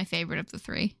 That's my favorite of the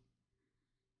three.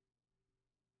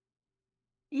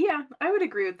 Yeah, I would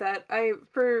agree with that. I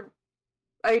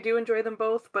do enjoy them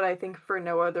both, but I think for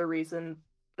no other reason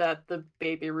that the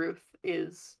Baby Ruth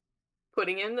is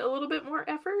putting in a little bit more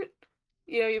effort.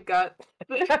 You know, you've got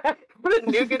the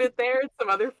nougat in there and some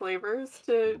other flavors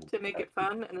to make it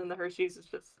fun, and then the Hershey's is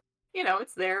just, you know,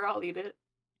 it's there, I'll eat it.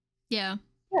 Yeah.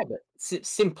 Yeah, but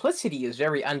simplicity is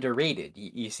very underrated,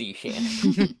 you see,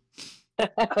 Shannon.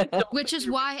 Which is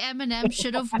why Eminem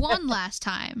should have won last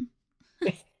time.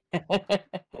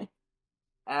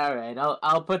 All right,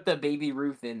 I'll put the Baby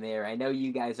Ruth in there. I know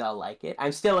you guys all like it.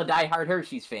 I'm still a diehard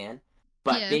Hershey's fan,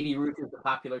 but Yeah. Baby Ruth is the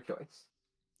popular choice.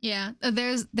 Yeah,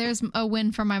 there's a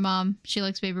win for my mom. She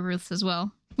likes Baby Ruths as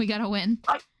well. We got a win.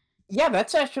 Yeah,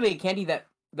 that's actually a candy that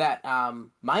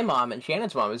my mom and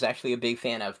Shannon's mom is actually a big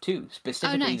fan of too.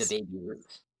 Specifically nice. the Baby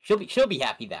Ruths. She'll be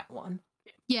happy that one.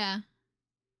 Yeah.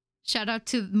 Shout out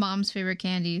to mom's favorite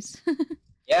candies.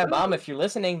 Yeah, Mom, if you're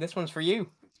listening, this one's for you.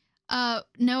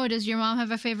 Noah, does your mom have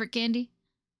a favorite candy?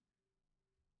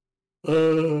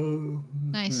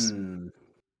 Nice. I'm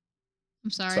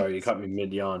sorry. Sorry, you caught me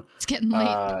mid-yawn. It's getting late.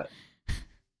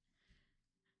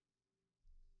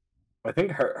 I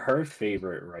think her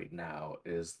favorite right now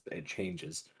is, it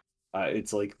changes.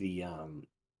 It's like the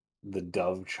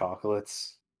Dove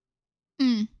chocolates,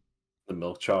 Mm. the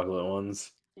milk chocolate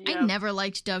ones. I Yeah, never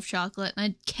liked Dove chocolate,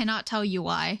 and I cannot tell you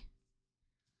why.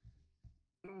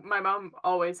 my mom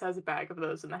always has a bag of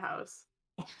those in the house.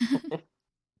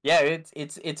 Yeah,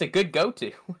 it's a good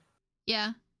go-to.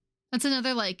 Yeah. That's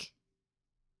another like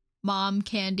mom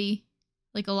candy.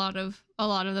 Like a lot of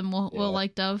them will Yeah.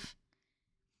 like Dove.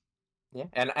 Yeah,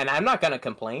 and I'm not gonna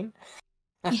complain.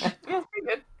 Yeah. Yeah, it's pretty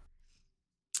good.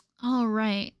 All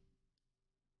right.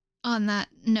 On that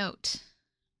note,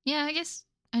 yeah, I guess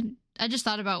I just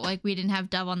thought about like we didn't have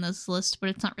Dove on this list, but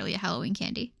it's not really a Halloween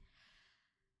candy.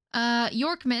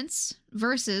 York Mints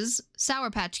versus Sour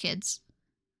Patch Kids.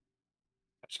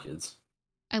 Patch Kids.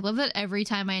 I love that every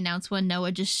time I announce one,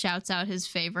 Noah just shouts out his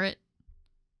favorite.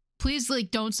 Please, like,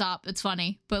 don't stop. It's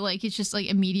funny, but like it's just like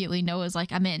immediately Noah's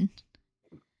like, I'm in.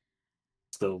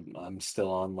 I'm still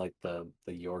on like the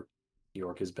York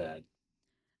is bad.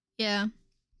 Yeah.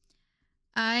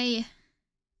 I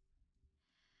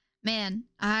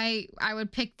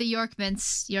would pick the York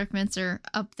Mints. York Mints are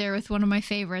up there with one of my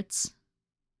favorites.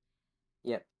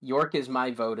 Yep, York is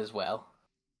my vote as well.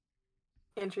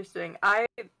 Interesting. I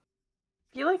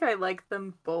feel like I like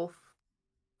them both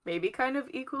maybe kind of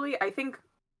equally. I think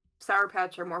Sour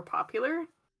Patch are more popular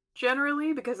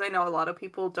generally because I know a lot of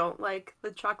people don't like the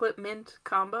chocolate mint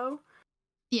combo.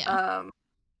 Yeah.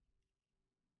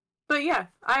 But yeah,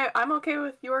 I'm okay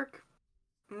with York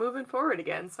moving forward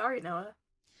again. Sorry, Noah.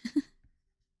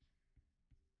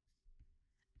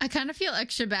 I kind of feel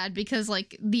extra bad because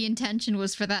like the intention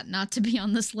was for that not to be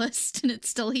on this list and it's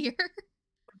still here.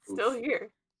 Still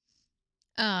here.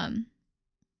 But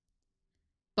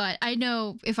I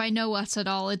know if I know us at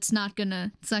all, it's not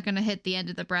gonna hit the end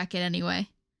of the bracket anyway.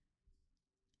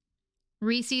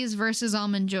 Reese's versus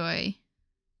Almond Joy.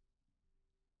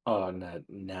 Oh,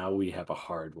 now we have a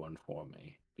hard one for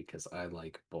me because I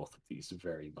like both of these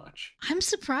very much. I'm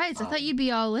surprised. I thought Um, you'd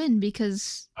be all in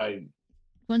because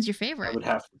one's your favorite. I would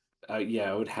have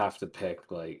I would have to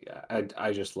pick like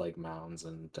I just like Mounds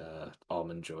and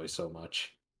Almond Joy so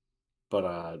much.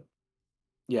 But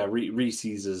yeah,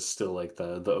 Reese's is still like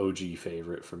the OG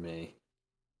favorite for me.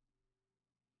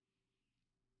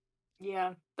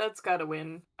 Yeah, that's gotta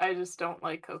win. I just don't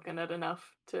like coconut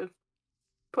enough to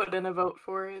put in a vote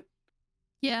for it.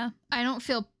 Yeah, I don't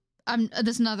feel.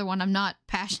 This is another one. I'm not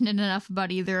passionate enough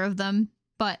about either of them,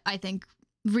 but I think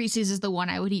Reese's is the one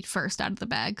I would eat first out of the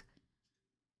bag.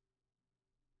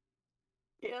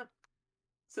 Yeah.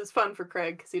 This is fun for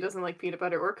Craig because he doesn't like peanut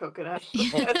butter or coconut.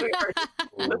 As we already-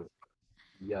 Oh,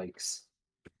 yikes.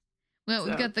 Well,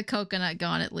 we've So- got the coconut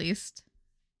gone at least.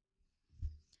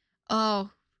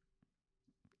 Oh,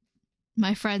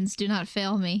 My friends, do not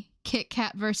fail me. Kit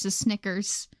Kat versus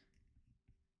Snickers.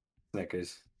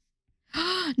 Snickers.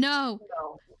 No.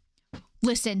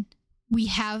 Listen, we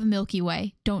have Milky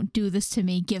Way. Don't do this to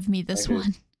me. Give me this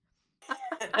Snickers.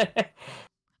 one.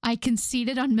 I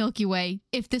conceded on Milky Way.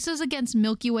 If this is against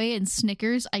Milky Way and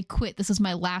Snickers, I quit. This is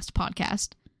my last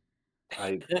podcast.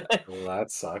 Well, that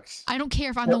sucks. I don't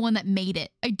care if I'm the one that made it.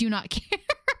 I do not care.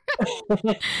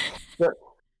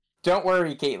 Don't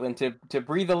worry, Katelynn. To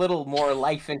breathe a little more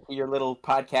life into your little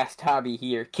podcast hobby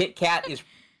here, Kit Kat is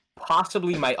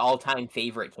possibly my all-time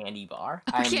favorite candy bar.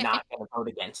 Okay. I'm not going to vote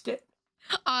against it.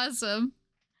 Awesome.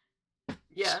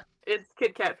 Yeah, it's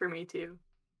Kit Kat for me too.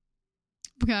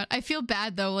 God, I feel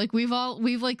bad though. Like we've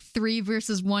like 3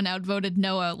 versus 1 outvoted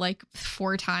Noah like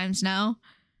 4 times now.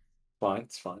 Fine,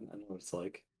 it's fine. I know what it's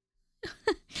like.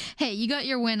 Hey, you got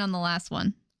your win on the last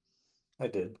one. I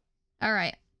did. All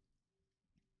right.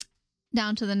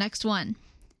 Down to the next one.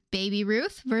 Baby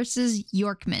Ruth versus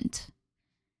York Mint.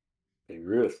 Baby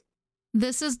Ruth.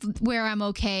 This is where I'm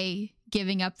okay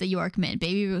giving up the York Mint.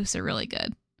 Baby Ruths are really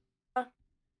good.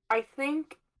 I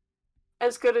think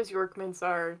as good as York Mints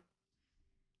are,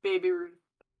 Baby Ruth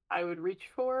I would reach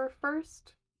for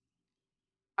first.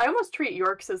 I almost treat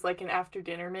Yorks as like an after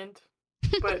dinner mint,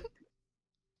 but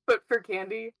for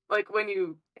candy, like when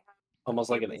you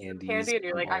Almost like an piece of Andes. candy and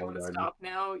you're like, I Olive want to Garden. stop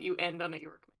now, you end on a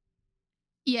York Mint.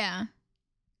 Yeah.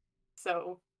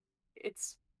 So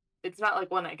it's not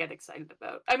like one I get excited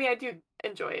about. I mean, I do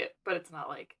enjoy it, but it's not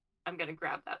like I'm gonna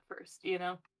grab that first, you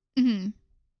know? Mm-hmm.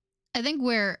 I think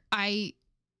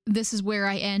this is where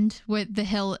I end with the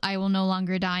hill I will no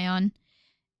longer die on,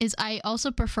 is I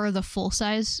also prefer the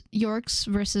full-size Yorks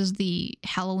versus the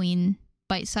Halloween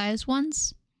bite-sized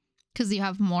ones, because you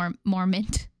have more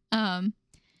mint.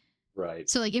 Right.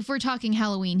 So, like, if we're talking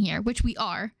Halloween here, which we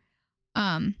are,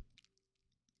 I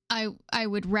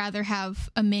would rather have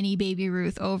a mini Baby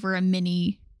Ruth over a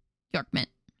mini York Mint.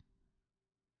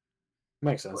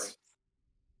 Makes sense.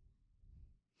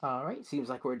 All right, seems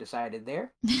like we're decided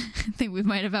there. I think we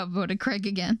might have outvoted Craig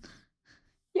again.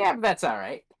 Yeah, but that's all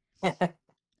right.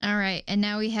 All right, and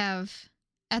now we have,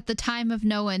 at the time of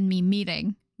Noah and me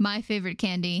meeting, my favorite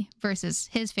candy versus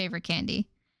his favorite candy.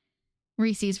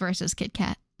 Reese's versus Kit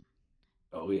Kat.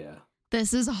 Oh, yeah.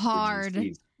 This is hard.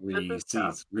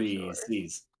 Reese's.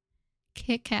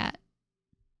 Kit Kat.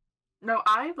 No,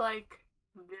 I like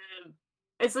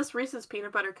the... Is this Reese's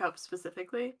Peanut Butter Cup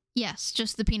specifically? Yes,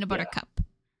 just the peanut butter cup.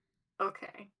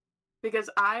 Okay.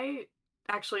 Because I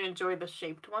actually enjoy the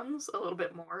shaped ones a little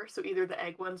bit more. So either the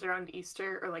egg ones around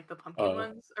Easter or like the pumpkin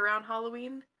ones around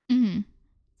Halloween. Mm-hmm.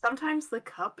 Sometimes the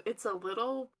cup, it's a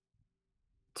little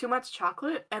too much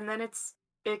chocolate, and then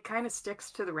it kind of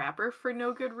sticks to the wrapper for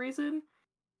no good reason.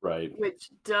 Right. Which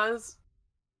does,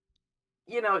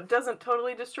 it doesn't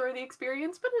totally destroy the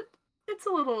experience, but it's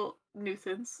a little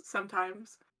nuisance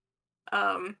sometimes.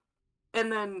 And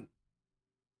then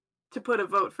to put a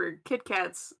vote for Kit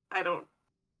Kats, I don't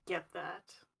get that.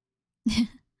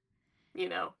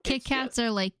 Kit Kats are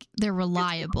like, they're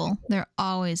reliable. They're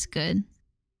always good.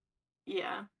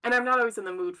 Yeah. And I'm not always in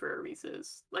the mood for a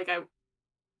Reese's. Like, I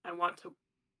want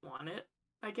it,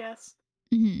 I guess.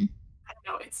 Mm-hmm. I don't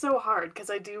know. It's so hard because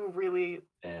I do really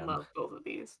love both of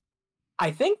these.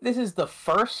 I think this is the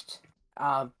first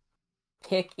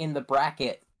pick in the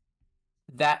bracket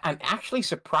that I'm actually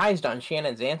surprised on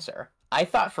Shannon's answer. I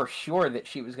thought for sure that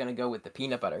she was going to go with the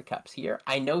peanut butter cups here.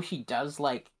 I know she does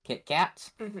like Kit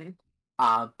Kats,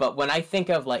 but when I think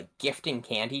of like gifting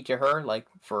candy to her, like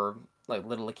for like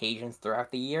little occasions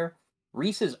throughout the year,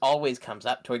 Reese's always comes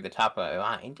up toward the top of my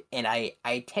mind, and I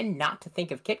tend not to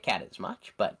think of Kit Kat as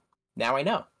much, but now I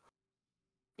know.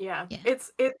 Yeah.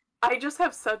 I just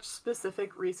have such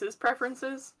specific Reese's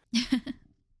preferences.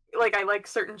 Like, I like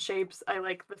certain shapes. I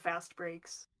like the fast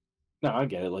breaks. No, I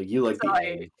get it. Like, you like So the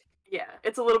egg. Yeah,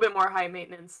 it's a little bit more high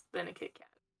maintenance than a Kit Kat.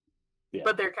 Yeah.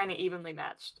 But they're kind of evenly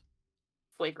matched,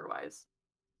 flavor-wise.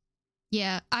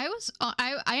 Yeah, I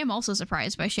am also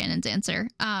surprised by Shannon's answer.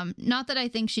 Not that I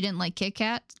think she didn't like Kit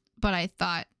Kat, but I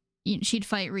thought she'd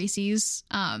fight Reese's.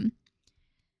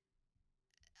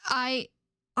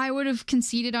 I would have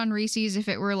conceded on Reese's if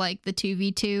it were like the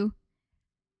 2v2.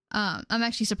 I'm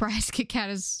actually surprised Kit Kat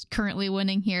is currently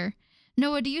winning here.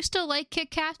 Noah, do you still like Kit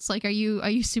Kats? Like, are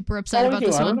you super upset about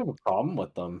this I one? don't have a problem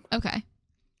with them. Okay.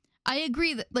 I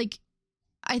agree that, like,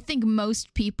 I think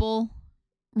most people,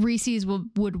 Reese's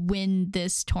would win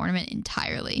this tournament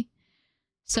entirely.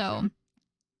 So,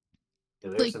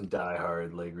 Yeah, there's some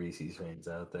diehard like Reese's fans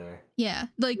out there. yeah,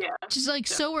 like, just like,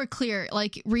 so we're clear,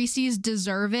 like, Reese's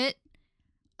deserve it.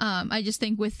 I just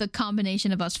think with the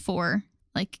combination of us four,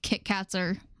 like, Kit Kats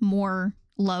are more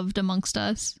loved amongst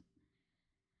us.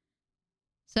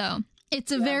 So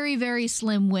it's a very, very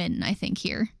slim win, I think,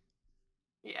 here.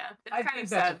 Yeah, it's I kind think of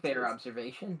that's sad. a fair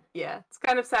observation. Yeah, it's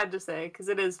kind of sad to say because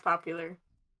it is popular.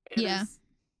 It is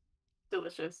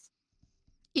delicious.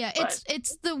 Yeah, But-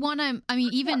 it's the one I mean,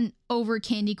 even over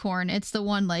candy corn, it's the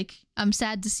one, like, I'm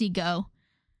sad to see go.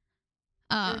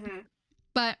 Mhm.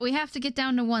 But we have to get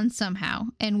down to one somehow.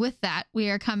 And with that, we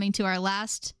are coming to our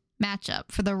last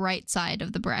matchup for the right side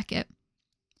of the bracket.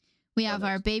 We have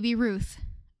our Baby Ruth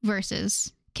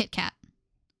versus Kit Kat.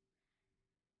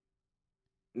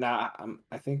 Nah,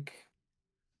 I think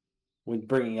when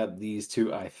bringing up these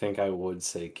two, I think I would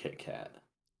say Kit Kat.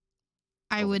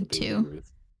 I over would the Baby too.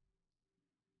 Ruth.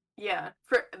 Yeah,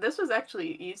 this was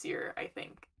actually easier, I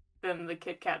think, than the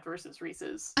Kit Kat versus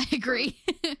Reese's. I agree.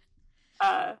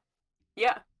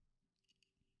 Yeah.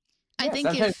 I Yeah, think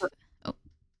sometimes if... Oh,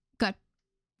 God.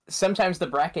 Sometimes the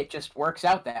bracket just works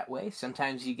out that way.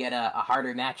 Sometimes you get a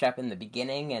harder matchup in the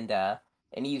beginning and an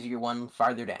easier one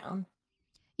farther down.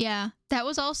 Yeah, that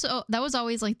was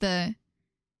always like the...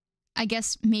 I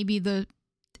guess maybe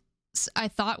I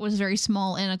thought was very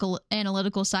small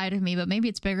analytical side of me, but maybe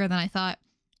it's bigger than I thought.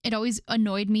 It always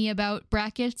annoyed me about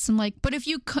brackets. I'm like, but if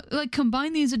you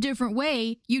combine these a different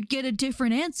way, you'd get a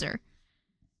different answer.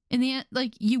 In the end,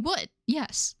 like, you would.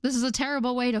 Yes, this is a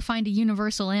terrible way to find a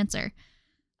universal answer.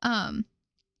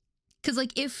 Because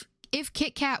like if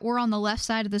Kit Kat were on the left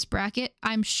side of this bracket,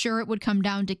 I'm sure it would come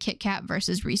down to Kit Kat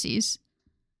versus Reese's.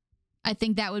 I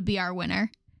think that would be our winner.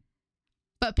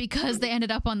 But because they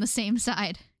ended up on the same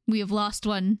side, we have lost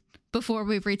one before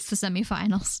we've reached the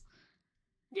semifinals.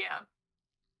 Yeah.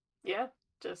 Yeah,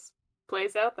 just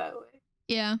plays out that way.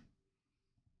 Yeah.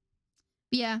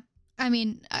 Yeah. I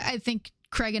mean, I think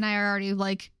Craig and I are already,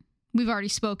 like, we've already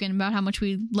spoken about how much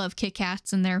we love Kit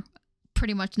Kats, and they're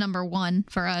pretty much number one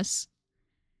for us.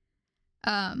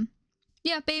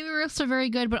 Yeah, Baby Ruths are very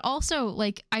good, but also,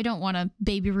 like, I don't want a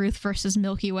Baby Ruth versus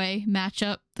Milky Way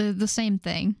matchup. They're the same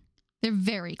thing. They're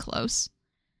very close.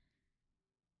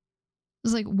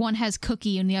 It's like one has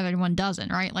cookie and the other one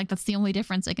doesn't, right? Like, that's the only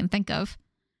difference I can think of.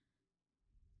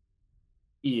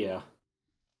 Yeah.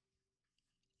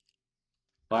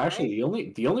 Well, actually,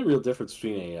 the only real difference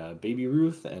between a Baby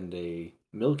Ruth and a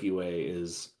Milky Way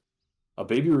is a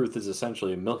Baby Ruth is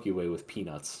essentially a Milky Way with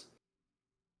peanuts.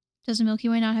 Does a Milky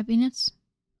Way not have peanuts?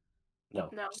 No.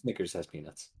 No. Snickers has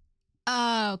peanuts.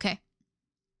 Oh, okay.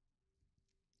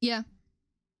 Yeah.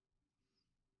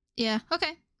 Yeah,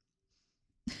 okay.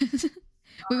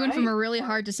 We went from a really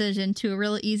hard decision to a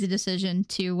really easy decision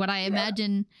to what I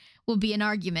imagine will be an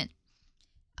argument.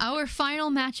 Our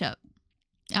final matchup,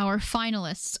 our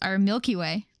finalists are Milky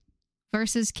Way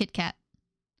versus Kit Kat.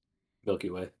 Milky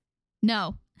Way.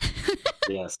 No.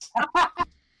 Yes.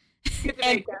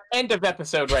 End of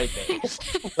episode right there.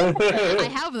 I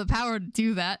have the power to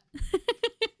do that.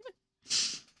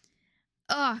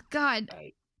 Oh, God.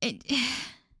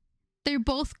 They're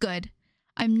both good.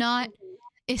 I'm not...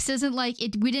 This isn't like...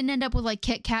 we didn't end up with, like,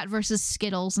 Kit Kat versus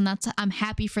Skittles, and I'm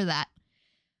happy for that.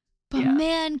 But,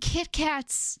 man, Kit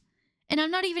Kats... And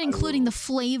I'm not even including the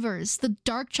flavors. The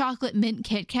dark chocolate mint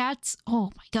Kit Kats.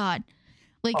 Oh, my God.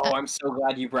 Like, I'm so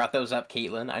glad you brought those up,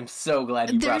 Katelynn. I'm so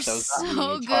glad you brought those up. They're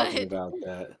so Talking good. about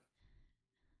that.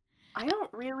 I don't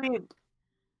really...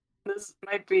 This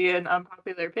might be an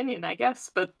unpopular opinion, I guess,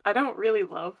 but I don't really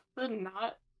love the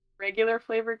not regular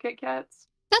flavored Kit Kats.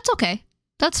 That's okay.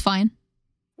 That's fine.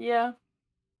 Yeah.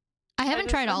 I haven't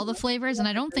tried all the flavors, and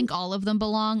I don't think all of them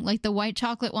belong. Like, the white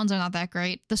chocolate ones are not that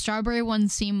great. The strawberry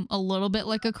ones seem a little bit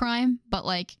like a crime, but,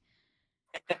 like...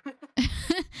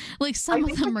 like, some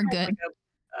of them are good. Like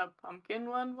a pumpkin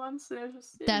one once, and it was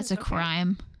just... That's a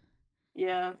crime.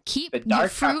 Yeah. Keep The your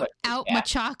dark fruit chocolate, out yeah. my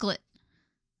chocolate.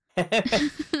 Is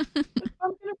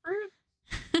pumpkin a fruit?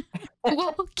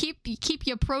 Well, keep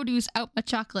your produce out my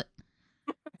chocolate.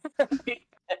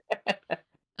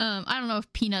 I don't know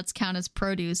if peanuts count as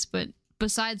produce, but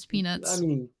besides peanuts, I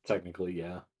mean, technically,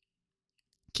 yeah.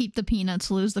 keep the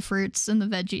peanuts, lose the fruits and the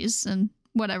veggies and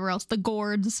whatever else, the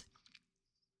gourds.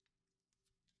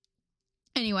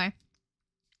 Anyway.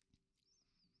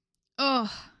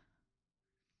 Oh.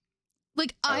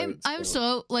 Like, I'm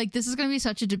so, like, this is gonna be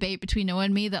such a debate between Noah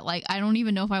and me that, like, I don't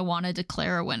even know if I want to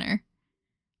declare a winner.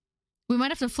 We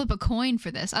might have to flip a coin for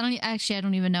this. I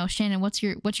don't even know. Shannon, what's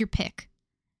your pick?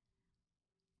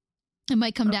 It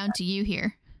might come down to you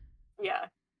here. Yeah.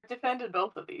 I defended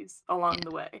both of these along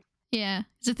the way. Yeah.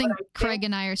 It's a thing Craig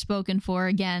and I are spoken for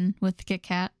again with the Kit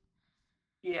Kat.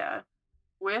 Yeah.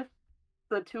 With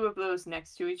the two of those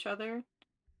next to each other,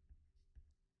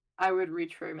 I would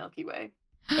reach for a Milky Way.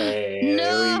 Hey, No!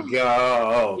 there we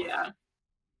go. Yeah.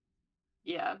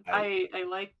 yeah, I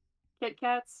like Kit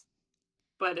Kats,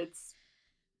 but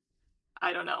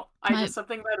I don't know. Just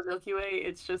something about a Milky Way,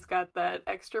 it's just got that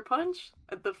extra punch.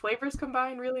 The flavors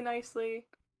combine really nicely.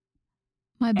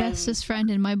 My bestest friend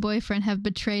and my boyfriend have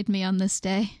betrayed me on this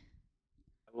day.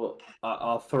 Well,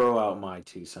 I'll throw out my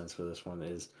 2 cents for this one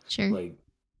is, Sure. like,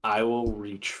 I will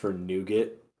reach for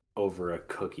nougat over a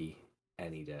cookie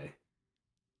any day.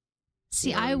 See,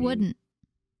 You know what I I mean? wouldn't.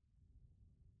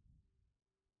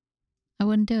 I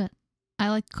wouldn't do it. I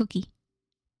like cookie.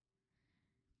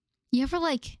 You ever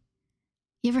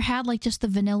had like just the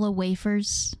vanilla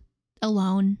wafers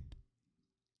alone?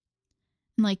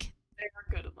 And like They are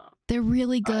good alone. they're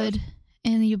really good,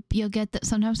 and you'll get that.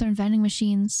 Sometimes they're in vending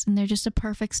machines, and they're just a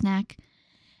perfect snack.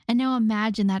 And now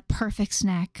imagine that perfect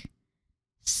snack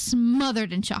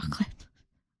smothered in chocolate,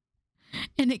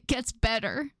 and it gets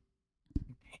better.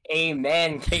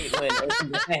 Amen,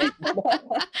 Katelynn. Amen.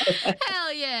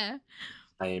 Hell yeah!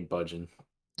 I ain't budging.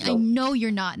 I know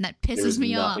you're not, and that pisses There's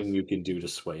me off. nothing you can do to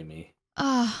sway me.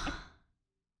 Oh,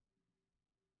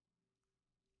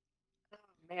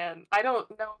 Man, I don't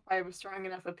know if I have a strong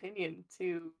enough opinion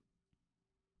to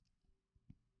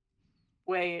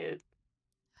weigh it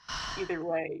either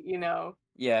way, you know?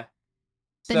 Yeah.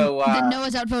 then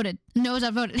Noah's outvoted. Noah's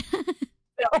outvoted.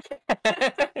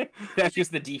 That's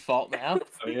just the default now.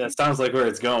 I mean, that sounds like where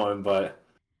it's going, but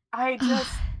I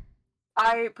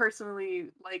personally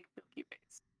like Milky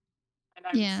Ways, and I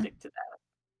would Yeah. stick to that.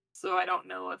 So I don't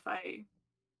know if I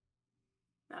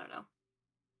don't know.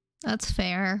 That's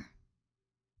fair.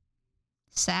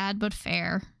 Sad but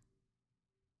fair.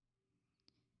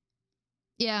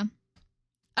 Yeah.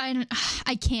 I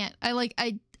can't.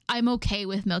 I'm okay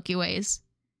with Milky Ways.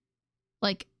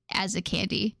 Like, as a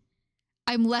candy.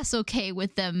 I'm less okay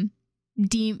with them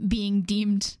being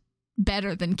deemed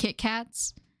better than Kit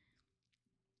Kats.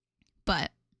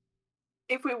 But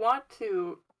If we want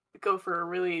to go for a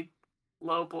really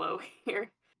low blow here,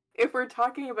 if we're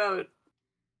talking about,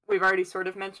 we've already sort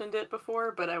of mentioned it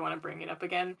before, but I want to bring it up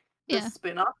again. The Yeah.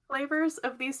 spin-off flavors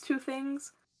of these two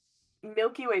things,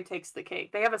 Milky Way takes the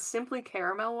cake. They have a Simply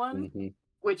Caramel one,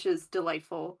 which is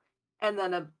delightful, and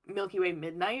then a Milky Way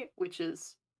Midnight, which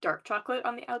is dark chocolate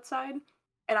on the outside.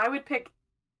 And I would pick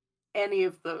any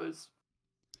of those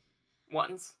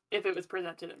ones if it was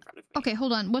presented in front of me. okay,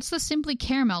 hold on. What's the Simply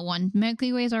Caramel one?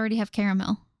 Milky Ways already have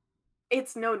caramel.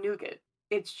 It's no nougat.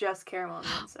 It's just caramel on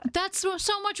the inside. That's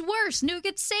so much worse.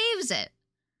 Nougat saves it.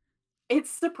 It's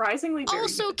surprisingly very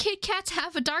Also, good. Kit Kats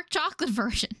have a dark chocolate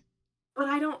version. But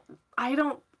I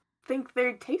don't think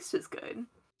their taste is good.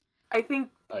 I think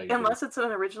unless it's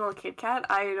an original Kit Kat,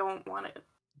 I don't want it.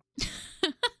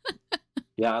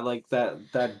 Yeah, I like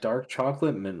that dark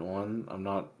chocolate mint one. I'm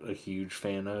not a huge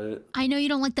fan of it. I know you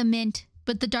don't like the mint,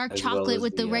 but the dark As well chocolate as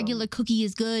with the the, regular cookie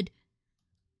is good.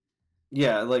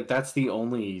 Yeah, like that's the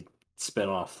only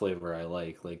spin-off flavor I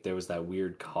like. Like there was that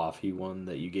weird coffee one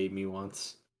that you gave me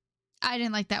once. I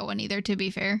didn't like that one either, to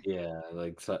be fair. Yeah,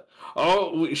 like so,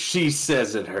 oh, she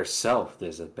says it herself.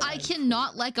 There's a bad I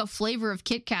cannot like a flavor of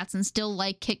Kit Kats and still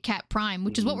like Kit Kat Prime,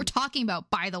 which is what we're talking about,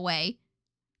 by the way.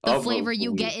 The flavor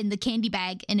you get in the candy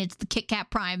bag, and it's the Kit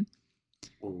Kat Prime.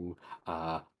 Ooh,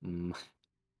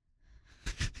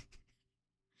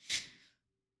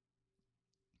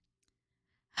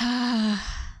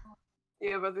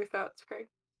 You have other thoughts, Craig?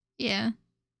 Yeah.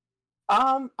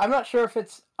 I'm not sure if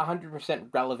it's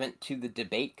 100% relevant to the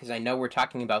debate, because I know we're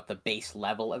talking about the base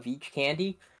level of each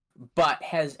candy, but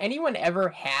has anyone ever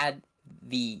had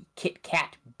the Kit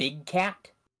Kat Big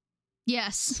Cat?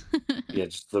 Yes. yeah,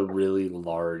 just the really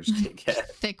large Kit Kat.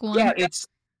 Thick one. Yeah,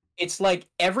 it's like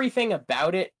everything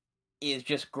about it is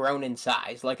just grown in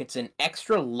size. Like it's an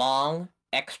extra long,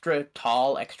 extra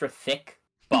tall, extra thick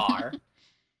bar.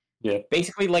 Yeah.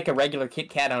 Basically like a regular Kit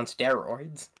Kat on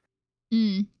steroids.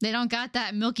 They don't got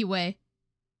that Milky Way.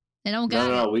 They don't got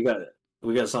No, it.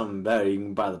 we got something better. You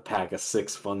can buy the pack of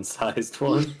 6 fun-sized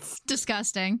ones.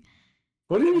 Disgusting.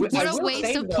 What do you What I a will waste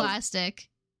say, of though- plastic.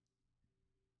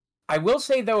 I will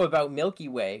say, though, about Milky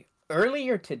Way,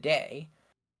 earlier today,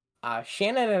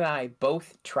 Shannon and I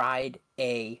both tried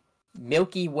a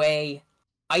Milky Way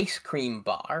ice cream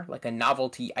bar, like a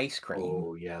novelty ice cream.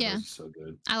 Oh, yeah, Yeah. those are so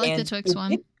good. I like the And Twix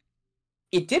one.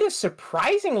 It did a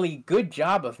surprisingly good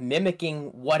job of mimicking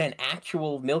what an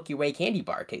actual Milky Way candy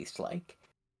bar tastes like.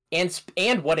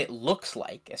 And what it looks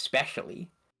like, especially.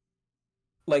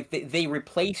 Like, they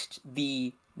replaced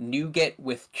the nougat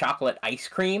with chocolate ice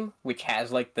cream, which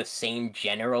has, like, the same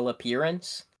general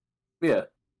appearance. Yeah.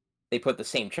 They put the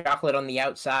same chocolate on the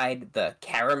outside. The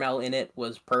caramel in it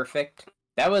was perfect.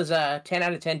 That was a 10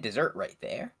 out of 10 dessert right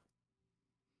there.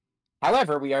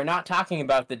 However, we are not talking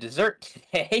about the dessert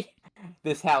today.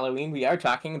 This Halloween, we are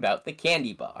talking about the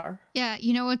candy bar. Yeah,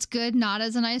 you know what's good not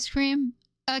as an ice cream?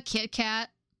 A Kit Kat.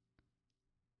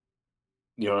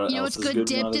 You know You know what's good not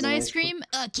dipped as in an ice cream?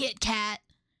 A Kit Kat.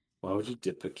 Why would you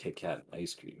dip a Kit Kat in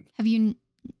ice cream? Have you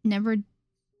never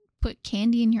put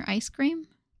candy in your ice cream?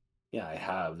 Yeah, I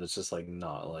have. It's just like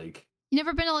not like. You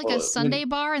never been to like Well, a Sundae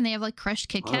bar and they have like crushed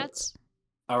Kit What? Kats?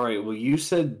 All right. Well, you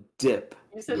said dip.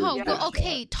 You said Oh, yeah. well,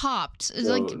 okay, topped. It's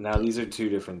So like now these are two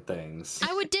different things.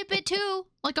 I would dip it too,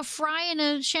 like a fry in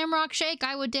a Shamrock Shake.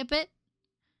 I would dip it.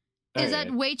 Is that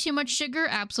Okay. way too much sugar?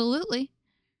 Absolutely.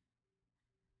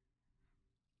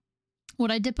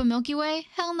 Would I dip a Milky Way?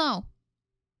 Hell no.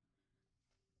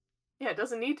 Yeah, it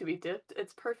doesn't need to be dipped.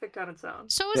 It's perfect on its own.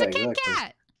 So is Yeah, a Kit exactly.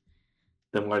 Kat.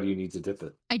 Then why do you need to dip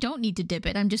it? I don't need to dip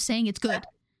it. I'm just saying it's good.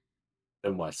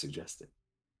 Then why suggest it?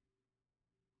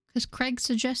 Because Craig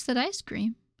suggested ice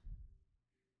cream.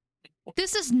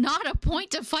 This is not a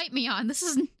point to fight me on. This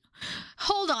is.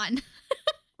 Hold on.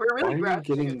 We're Why really are you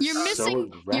grasping getting at You're straws. so missing.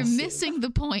 You're aggressive? missing the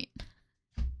point.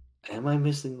 Am I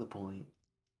missing the point?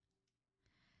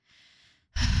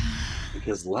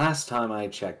 Because last time I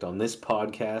checked on this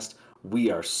podcast,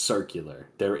 we are circular.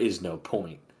 There is no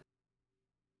point.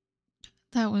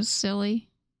 That was silly.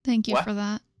 Thank you What? for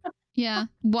that. Yeah.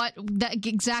 What? That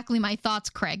exactly my thoughts,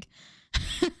 Craig.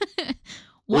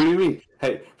 What What? do you mean?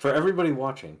 Hey, for everybody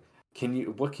watching,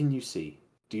 what can you see?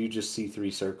 Do you just see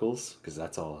 3 circles? Because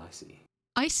that's all I see.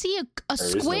 I see a There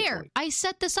is no square. point. I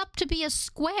set this up to be a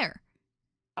square.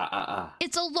 It's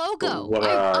It's a logo. what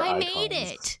are our I made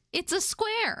icons? it. It's a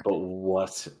square. But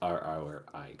what are our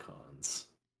icons?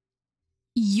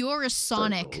 You're a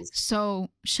Sonic, Circles. so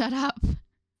shut up.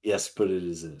 Yes, but it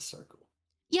is in a circle.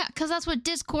 Yeah, because that's what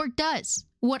Discord does.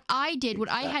 What I did, what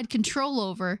I had control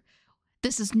over,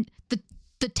 this is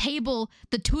the table,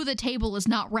 the table is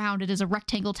not round. It is a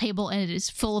rectangle table and it is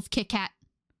full of Kit Kat.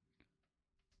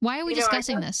 Why are we You know, I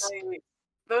discussing gotta this? say,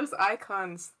 those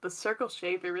icons, the circle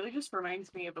shape, it really just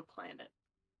reminds me of a planet.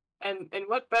 And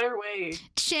what better way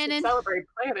to Shannon, celebrate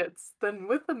planets than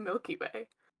with the Milky Way?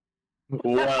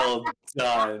 Well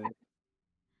done.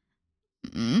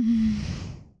 mm.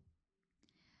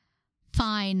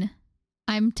 Fine.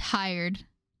 I'm tired.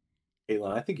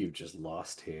 Katelynn, I think you've just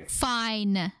lost here.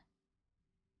 Fine.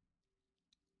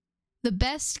 The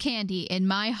best candy in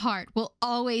my heart will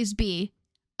always be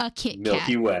a Kit Kat.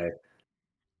 Milky Way.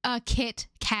 A Kit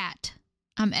Kat.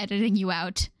 I'm editing you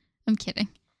out. I'm kidding.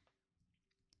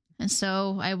 And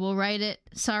so I will write it.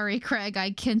 Sorry, Craig,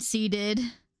 I conceded.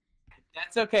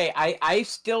 That's okay. I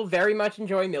still very much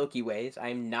enjoy Milky Ways.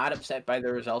 I'm not upset by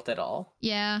the result at all.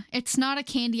 Yeah, it's not a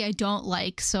candy I don't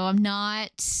like, so I'm not.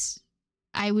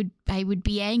 I would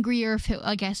be angrier if it,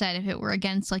 like I said, if it were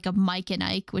against like a Mike and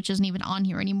Ike, which isn't even on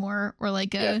here anymore, or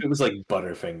like Yeah, a. if it was like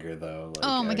Butterfinger, though. Like,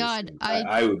 Oh my I God, think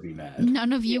I would be mad.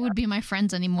 None of you Yeah. would be my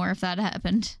friends anymore if that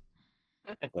happened.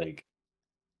 Like,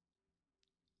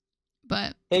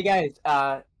 But Hey guys,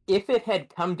 if it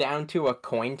had come down to a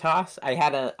coin toss, I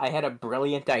had a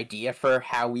brilliant idea for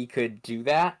how we could do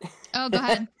that. oh, go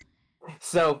ahead.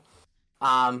 So,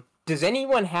 does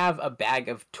anyone have a bag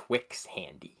of Twix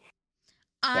handy?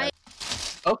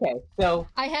 Okay, so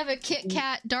I have a Kit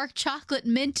Kat dark chocolate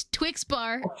mint Twix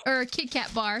bar or Kit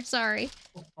Kat bar. Sorry,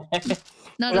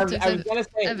 not a Twix. I was gonna I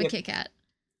say have a Kit Kat.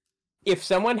 if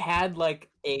someone had like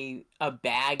a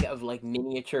bag of like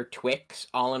miniature Twix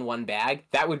all in one bag,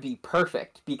 that would be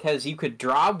perfect because you could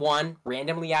draw one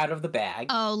randomly out of the bag.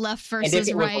 Oh, left and if versus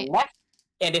it was right.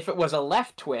 if it was a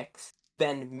left Twix,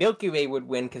 then Milky Way would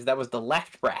win because that was the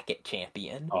left bracket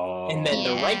champion, oh, and then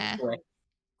the Yeah. right Twix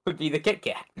would be the Kit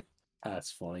Kat.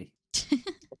 that's funny.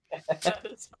 That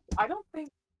is- I don't think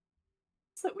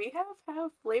that we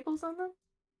have labels on them.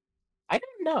 I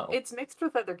don't know. It's mixed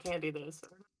with other candy though. So.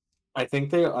 I think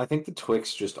the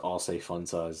Twix just all say fun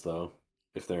size though.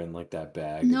 If they're in like that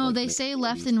bag. of, No, like, they mixed say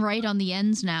left candies. and right on the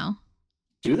ends now.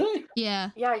 Do they? Yeah,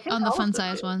 Yeah, I think on the all of fun them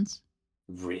size do. ones.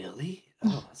 Really?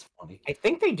 Oh, that's funny. I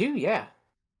think they do. Yeah.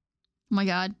 Oh my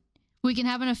God, we can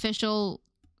have an official,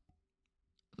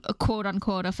 a quote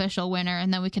unquote official winner,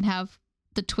 and then we can have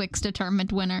the Twix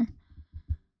determined winner.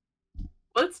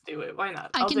 Let's do it. Why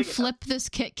not? I I'll can dig it up. flip this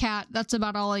Kit Kat. That's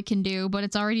about all I can do, but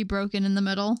it's already broken in the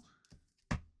middle.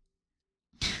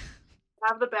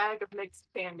 Have the bag of mixed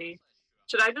candy.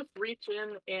 Should I just reach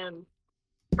in and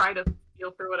try to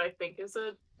feel for what I think is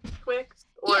a Twix?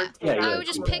 Or Yeah, take Yeah, out I would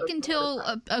just some of pick those until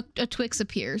other types? a Twix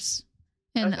appears.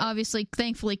 And Okay. obviously,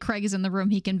 thankfully, Craig is in the room.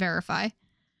 He can verify.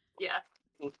 Yeah.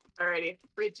 Alrighty.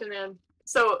 Reaching in.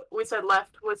 So we said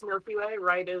left was Milky Way,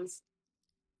 right is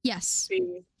Yes.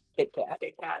 the Kit Kat.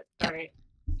 Kit Kat. Yep. Alright.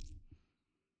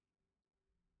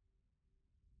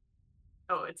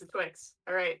 Oh, it's a Twix.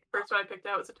 All right. First one I picked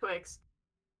out was a Twix.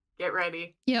 Get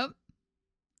ready. Yep.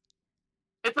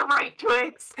 It's a right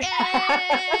Twix.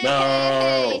 Yay!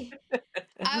 No.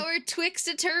 Our Twix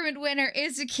determined winner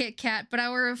is a Kit Kat, but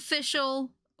our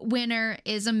official winner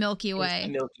is a Milky Way. It's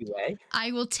the Milky Way.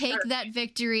 I will take that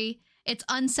victory. It's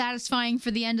unsatisfying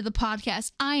for the end of the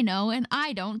podcast. I know, and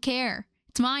I don't care.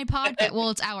 It's my podcast. Well,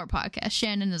 it's our podcast,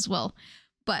 Shannon as well.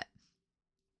 But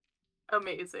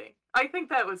Amazing. I think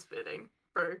that was fitting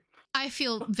for. I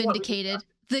feel vindicated.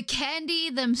 The candy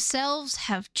themselves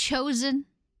have chosen,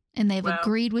 and they've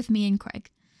agreed with me and Craig.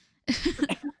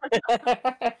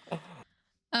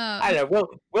 I don't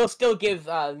know. We'll still give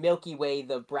Milky Way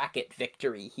the bracket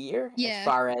victory here. Yeah. As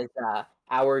far as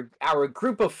our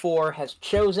group of 4 has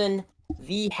chosen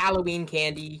the Halloween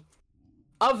candy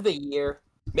of the year,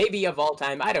 maybe of all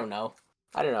time. I don't know.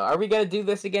 Are we gonna do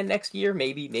this again next year?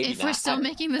 Maybe not. If we're still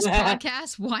making this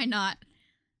podcast, why not?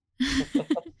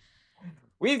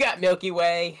 We've got Milky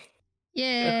Way.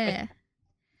 Yeah.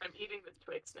 I'm eating the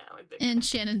Twix now. I think. And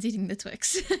Shannon's eating the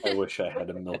Twix. I wish I had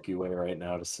a Milky Way right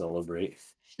now to celebrate.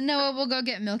 Noah, we'll go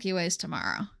get Milky Ways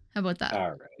tomorrow. How about that?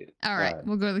 All right. All right.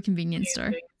 We'll go to the convenience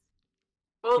store.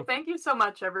 Well, thank you so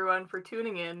much, everyone, for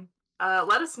tuning in.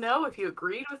 Let us know if you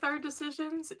agreed with our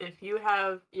decisions, if you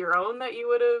have your own that you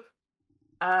would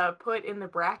have put in the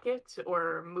bracket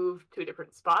or moved to a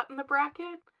different spot in the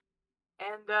bracket.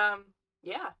 And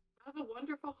yeah, have a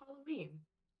wonderful Halloween.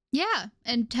 Yeah,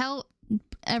 and tell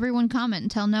everyone, comment and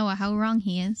tell Noah how wrong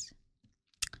he is.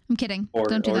 I'm kidding.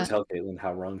 Don't do that. Tell Katelynn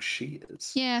how wrong she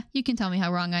is. Yeah, you can tell me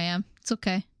how wrong I am. It's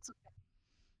okay.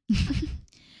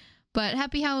 But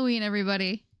happy Halloween,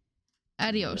 everybody.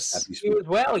 Adios. Happy You as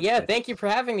well. Yeah, thank you for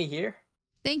having me here.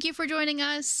 Thank you for joining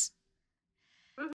us.